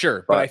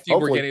 Sure, but I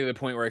think we're getting to the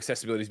point where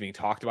accessibility is being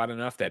talked about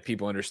enough that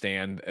people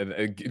understand,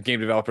 game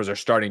developers are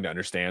starting to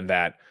understand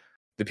that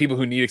the people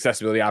who need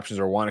accessibility options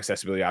or want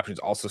accessibility options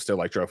also still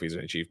like trophies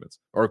and achievements,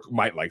 or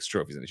might like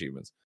trophies and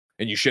achievements.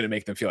 And you shouldn't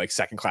make them feel like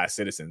second-class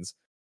citizens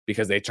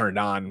because they turned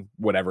on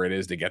whatever it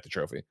is to get the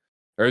trophy,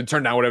 or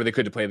turned on whatever they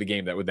could to play the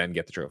game that would then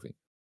get the trophy.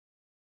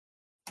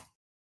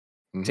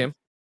 Mm-hmm. Tim,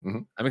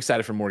 I'm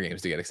excited for more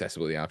games to get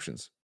accessibility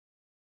options,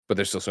 but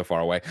they're still so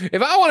far away.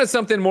 If I wanted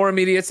something more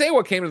immediate, say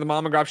what came to the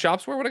mom and grab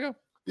shops, where would I go?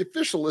 The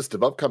official list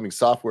of upcoming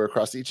software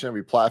across each and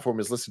every platform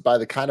is listed by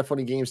the Kinda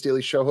Funny Games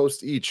Daily Show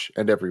host each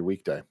and every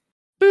weekday.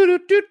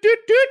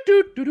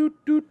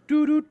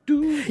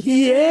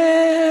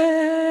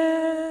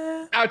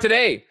 Yeah. Out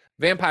today,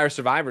 Vampire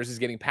Survivors is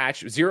getting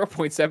patch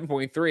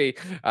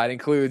 0.7.3. It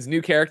includes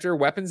new character,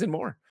 weapons, and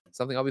more.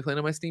 Something I'll be playing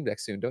on my Steam Deck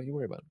soon. Don't you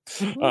worry about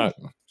it.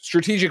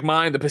 Strategic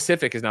Mind, The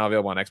Pacific is now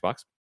available on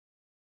Xbox.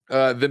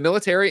 The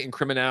Military and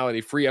Criminality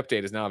free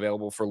update is now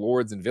available for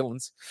Lords and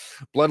Villains.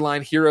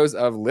 Bloodline Heroes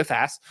of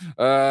Lithas,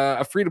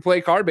 a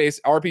free-to-play card-based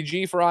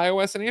RPG for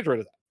iOS and Android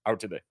is out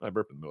today. I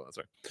burped in the middle of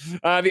that,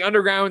 sorry. The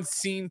underground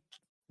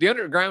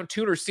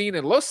tuner scene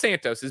in Los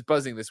Santos is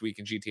buzzing this week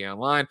in GTA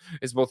Online.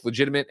 It's both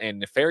legitimate and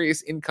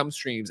nefarious income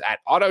streams at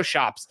auto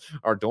shops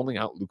are doling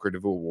out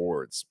lucrative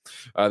awards.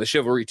 The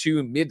Chivalry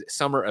 2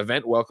 Midsummer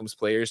event welcomes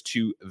players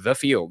to the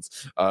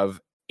fields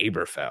of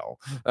Aberfell,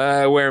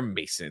 where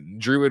Mason,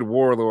 Druid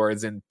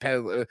Warlords, and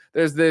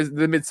there's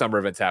the Midsummer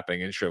events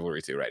happening in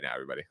Chivalry 2 right now,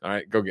 everybody. All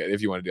right, go get it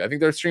if you want to do it. I think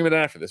they're streaming it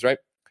after this, right?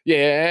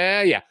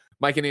 Yeah.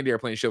 Mike and Andy are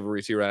playing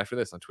Chivalry 2 right after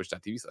this on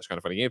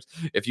twitch.tv/kindafunnygames.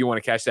 If you want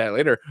to catch that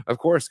later, of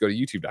course, go to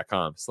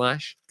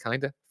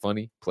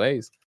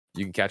youtube.com/kindafunnyplays.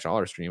 You can catch all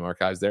our stream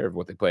archives there of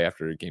what they play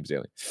after Games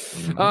Daily.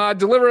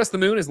 Deliver Us the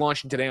Moon is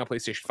launching today on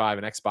PlayStation 5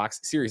 and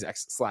Xbox Series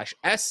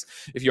X/S.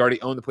 If you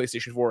already own the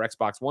PlayStation 4 or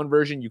Xbox One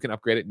version, you can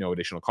upgrade it no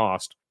additional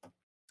cost.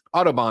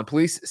 Autobahn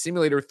Police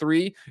Simulator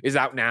 3 is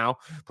out now.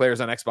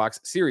 Players on Xbox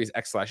Series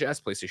X/S,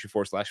 PlayStation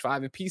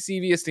 4/5, and PC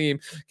via Steam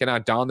can now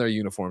don their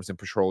uniforms and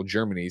patrol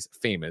Germany's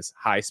famous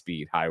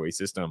high-speed highway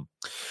system.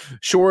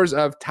 Shores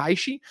of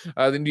Taishi,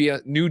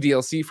 the new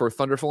DLC for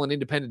Thunderful and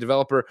independent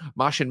developer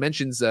Mashin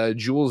Mentions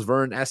Jules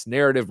Verne-esque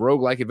narrative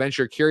roguelike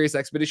adventure Curious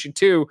Expedition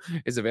 2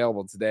 is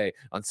available today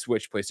on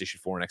Switch, PlayStation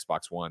 4, and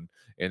Xbox One.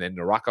 And then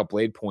Naraka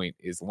Blade Point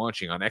is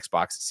launching on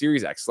Xbox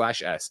Series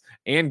X/S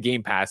and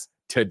Game Pass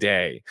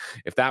today.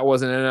 If that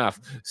wasn't enough,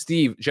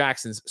 Steve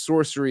Jackson's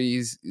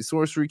Sorcery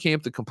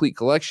Camp, the complete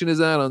collection,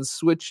 is out on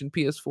Switch and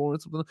PS4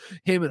 and something.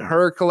 Him and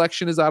Her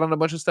collection is out on a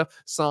bunch of stuff.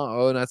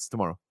 That's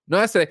tomorrow. No,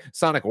 that's today.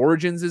 Sonic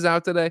Origins is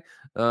out today.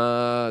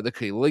 The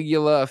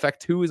Caligula Effect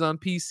 2 is on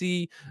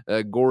PC.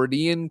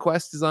 Gordian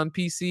Quest is on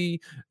PC.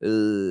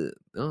 The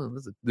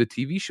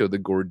TV show, the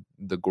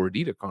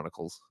Gordita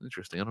Chronicles.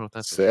 Interesting. I don't know if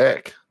that's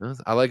sick.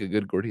 I like a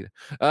good Gordita.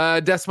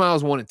 Death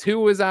Smiles 1 and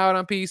 2 is out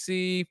on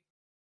PC.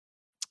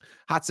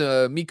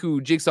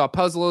 Hatsune Jigsaw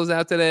Puzzle is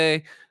out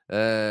today.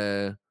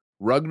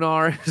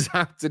 Ragnar is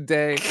out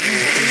today.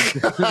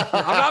 I'm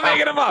not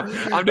making them up.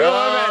 I'm doing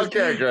it.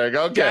 Okay, Greg.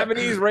 Okay.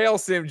 Japanese Rail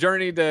Sim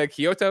Journey to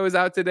Kyoto is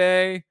out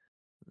today.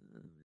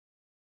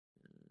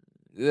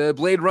 The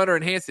Blade Runner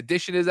Enhanced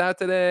Edition is out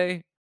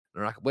today.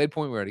 The Rocket Blade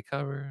Point we already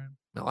covered.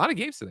 A lot of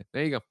games today.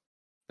 There you go.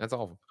 That's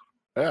all of them.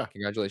 Yeah.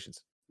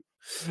 Congratulations.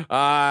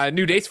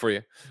 New dates for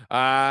you.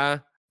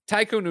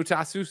 Taiko no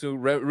Tatsusu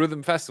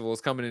Rhythm Festival is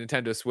coming to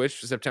Nintendo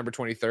Switch September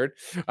 23rd.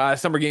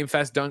 Summer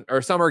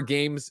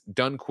Games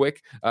Done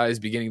Quick is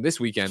beginning this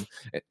weekend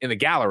in the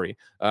gallery.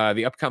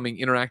 The upcoming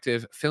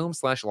interactive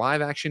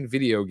film/live action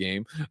video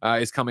game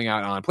is coming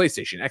out on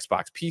PlayStation,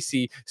 Xbox,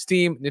 PC,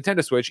 Steam,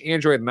 Nintendo Switch,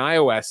 Android, and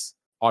iOS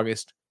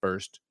August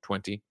 1st,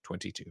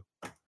 2022.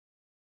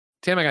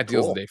 Tim, I got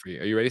deals today for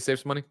you. Are you ready to save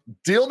some money?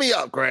 Deal me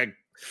up, Greg.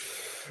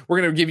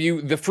 We're going to give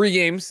you the free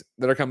games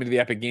that are coming to the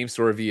Epic Game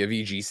Store via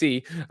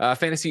VGC.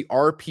 Fantasy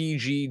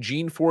RPG,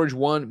 Gene Forge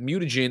 1,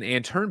 Mutagen,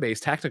 and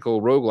turn-based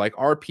tactical roguelike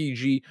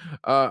RPG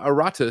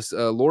Aratus,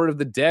 Lord of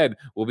the Dead,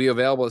 will be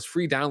available as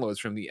free downloads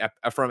from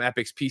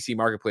Epic's PC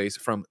Marketplace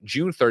from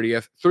June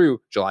 30th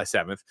through July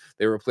 7th.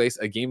 They replace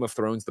A Game of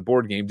Thrones, the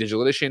board game,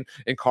 digital edition,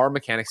 and Car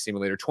Mechanics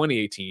Simulator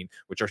 2018,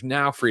 which are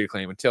now free to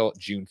claim until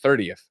June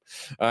 30th.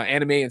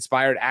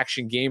 Anime-inspired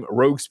action game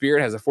Rogue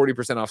Spirit has a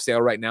 40% off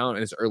sale right now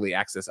in its early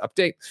access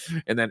update.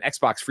 And then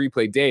Xbox Free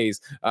Play Days,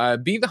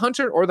 Be the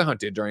Hunter or the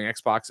Hunted during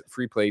Xbox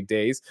Free Play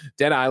Days.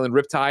 Dead Island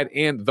Riptide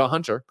and The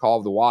Hunter, Call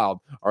of the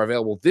Wild, are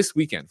available this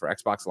weekend for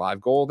Xbox Live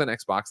Gold and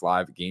Xbox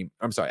Game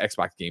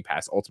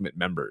Pass Ultimate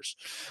members.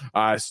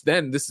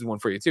 Then this is one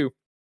for you too.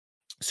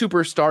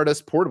 Super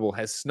Stardust Portable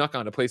has snuck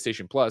onto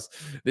PlayStation Plus.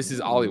 This is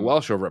Ollie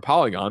Welsh over at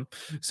Polygon.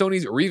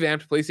 Sony's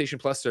revamped PlayStation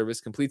Plus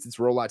service completes its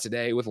rollout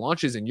today with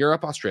launches in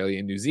Europe, Australia,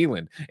 and New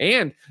Zealand.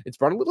 And it's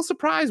brought a little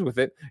surprise with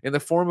it in the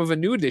form of a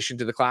new addition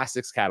to the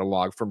Classics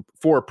catalog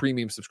for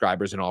premium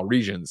subscribers in all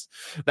regions.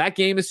 That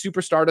game is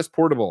Super Stardust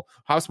Portable,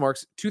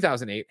 Housemarque's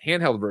 2008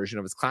 handheld version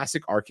of its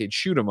classic arcade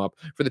shoot-'em-up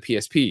for the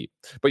PSP.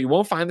 But you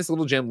won't find this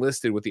little gem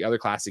listed with the other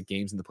classic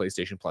games in the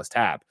PlayStation Plus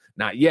tab.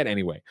 Not yet,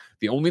 anyway.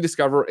 It's only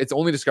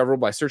discoverable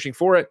by searching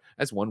for it,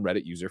 as one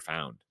Reddit user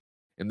found.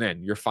 And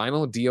then your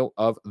final deal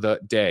of the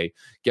day.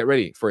 Get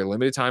ready for a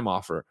limited time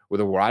offer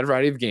with a wide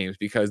variety of games,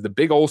 because the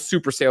big old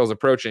super sale is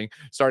approaching,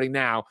 starting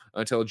now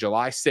until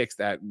July 6th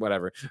at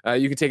whatever.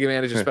 You can take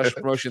advantage of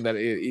special promotion that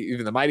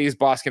even the mightiest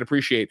boss can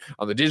appreciate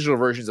on the digital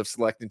versions of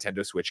select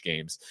Nintendo Switch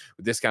games.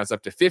 With discounts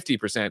up to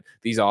 50%,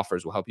 these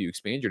offers will help you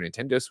expand your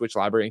Nintendo Switch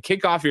library and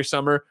kick off your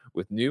summer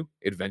with new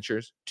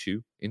adventures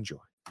to enjoy.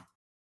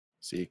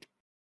 Seek.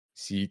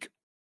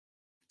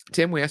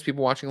 Tim, we asked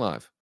people watching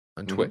live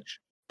on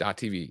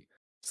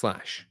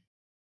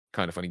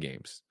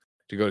twitch.tv/kindoffunnygames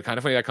to go to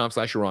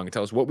kindoffunny.com/you're wrong and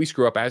tell us what we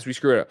screw up as we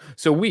screw it up,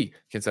 so we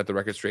can set the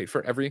record straight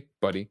for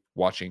everybody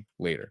watching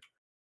later.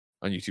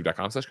 On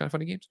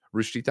youtube.com/kindoffunnygames,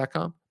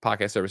 roosterteeth.com,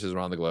 podcast services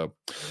around the globe.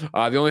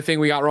 The only thing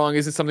we got wrong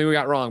isn't something we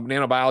got wrong.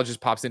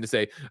 Nanobiologist pops in to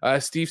say,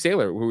 Steve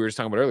Saylor, who we were just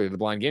talking about earlier, the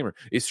blind gamer,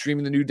 is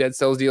streaming the new Dead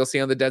Cells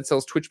DLC on the Dead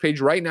Cells Twitch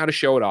page right now to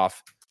show it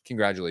off.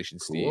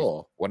 Congratulations, Steve.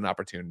 Cool. What an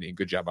opportunity.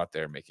 Good job out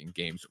there making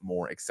games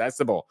more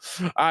accessible.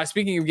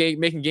 Speaking of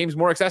making games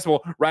more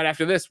accessible, right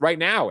after this, right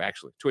now,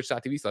 actually,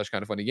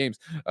 twitch.tv/kindoffunnygames,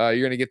 you're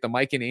going to get the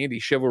Mike and Andy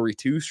Chivalry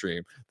 2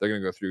 stream. They're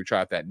going to go through,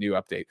 try out that new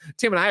update.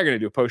 Tim and I are going to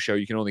do a post show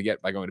you can only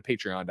get by going to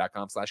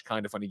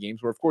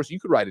patreon.com/kindoffunnygames, where, of course, you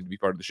could write it to be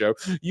part of the show.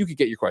 You could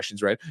get your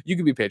questions read. You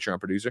could be a Patreon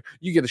producer.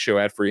 You get the show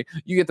ad free.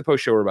 You get the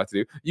post show we're about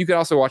to do. You could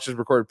also watch us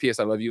record P.S.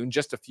 I Love You in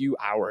just a few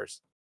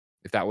hours.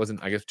 If that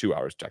wasn't, I guess, 2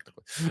 hours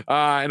technically.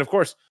 And of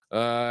course,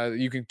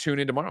 you can tune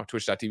in tomorrow,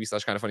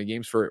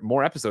 twitch.tv/kindoffunnygames for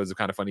more episodes of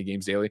Kind of Funny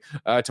Games Daily.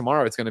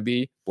 Tomorrow, it's going to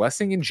be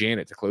Blessing and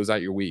Janet to close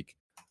out your week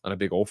on a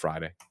big old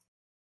Friday.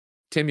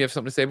 Tim, you have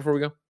something to say before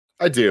we go?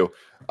 I do.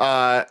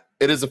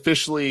 It is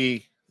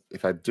officially,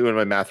 if I'm doing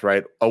my math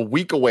right, a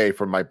week away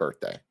from my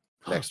birthday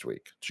next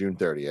week, June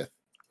 30th.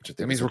 Which I think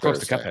that means we're close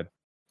to Cuphead.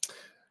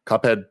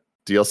 Cuphead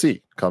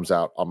DLC comes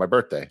out on my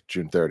birthday,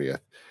 June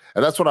 30th.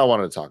 And that's what I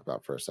wanted to talk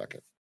about for a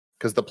second.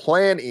 Because the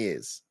plan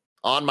is,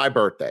 on my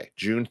birthday,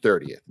 June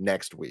 30th,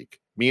 next week,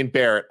 me and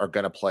Barrett are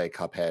going to play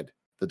Cuphead,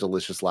 The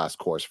Delicious Last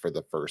Course, for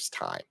the first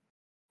time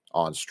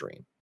on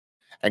stream.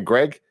 And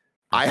Greg,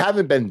 I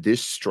haven't been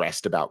this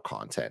stressed about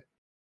content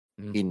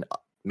in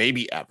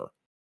maybe ever.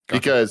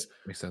 Because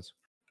makes sense.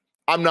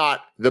 I'm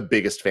not the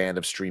biggest fan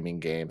of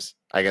streaming games.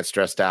 I get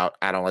stressed out.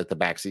 I don't like the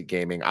backseat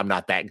gaming. I'm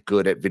not that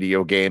good at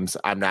video games.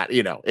 I'm not,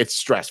 it's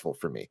stressful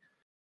for me.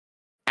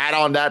 Add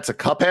on that to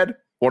Cuphead,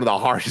 one of the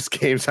hardest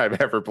games I've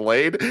ever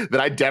played,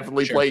 that I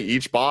definitely play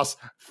each boss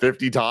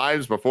 50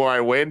 times before I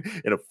win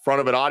in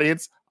front of an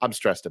audience. I'm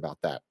stressed about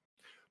that.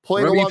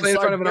 Playing alongside in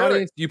front of an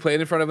audience. You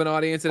played in front of an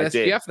audience at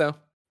SGF, though.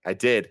 I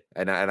did,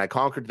 and I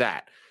conquered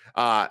that.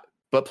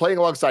 But playing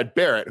alongside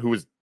Barrett, who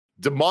was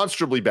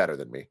demonstrably better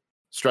than me,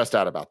 stressed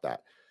out about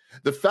that.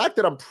 The fact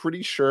that I'm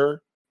pretty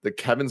sure that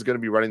Kevin's going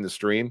to be running the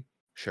stream,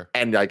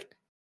 and like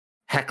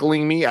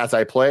heckling me as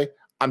I play,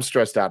 I'm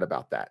stressed out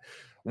about that.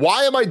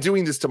 Why am I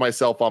doing this to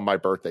myself on my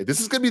birthday?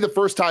 This is going to be the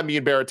first time me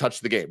and Barrett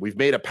touch the game. We've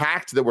made a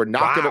pact that we're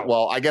not going to.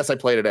 Well, I guess I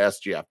played it at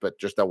SGF, but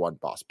just that one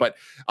boss. But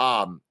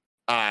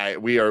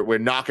we're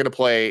not going to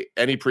play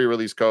any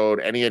pre-release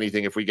code,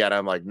 anything. If we get,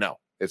 I'm like, no,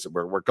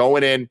 we're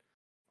going in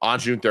on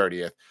June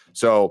 30th.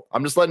 So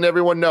I'm just letting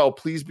everyone know.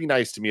 Please be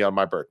nice to me on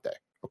my birthday,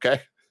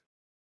 okay?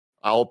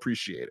 I'll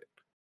appreciate it,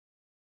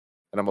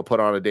 and I'm gonna put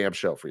on a damn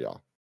show for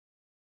y'all.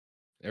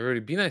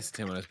 Everybody, be nice to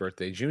Tim on his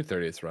birthday. June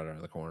 30th is right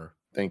around the corner.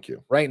 Thank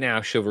you. Right now,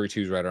 Chivalry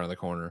 2 is right around the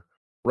corner.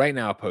 Right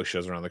now, post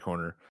show's around the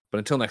corner. But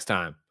until next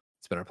time,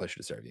 it's been our pleasure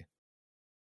to serve you.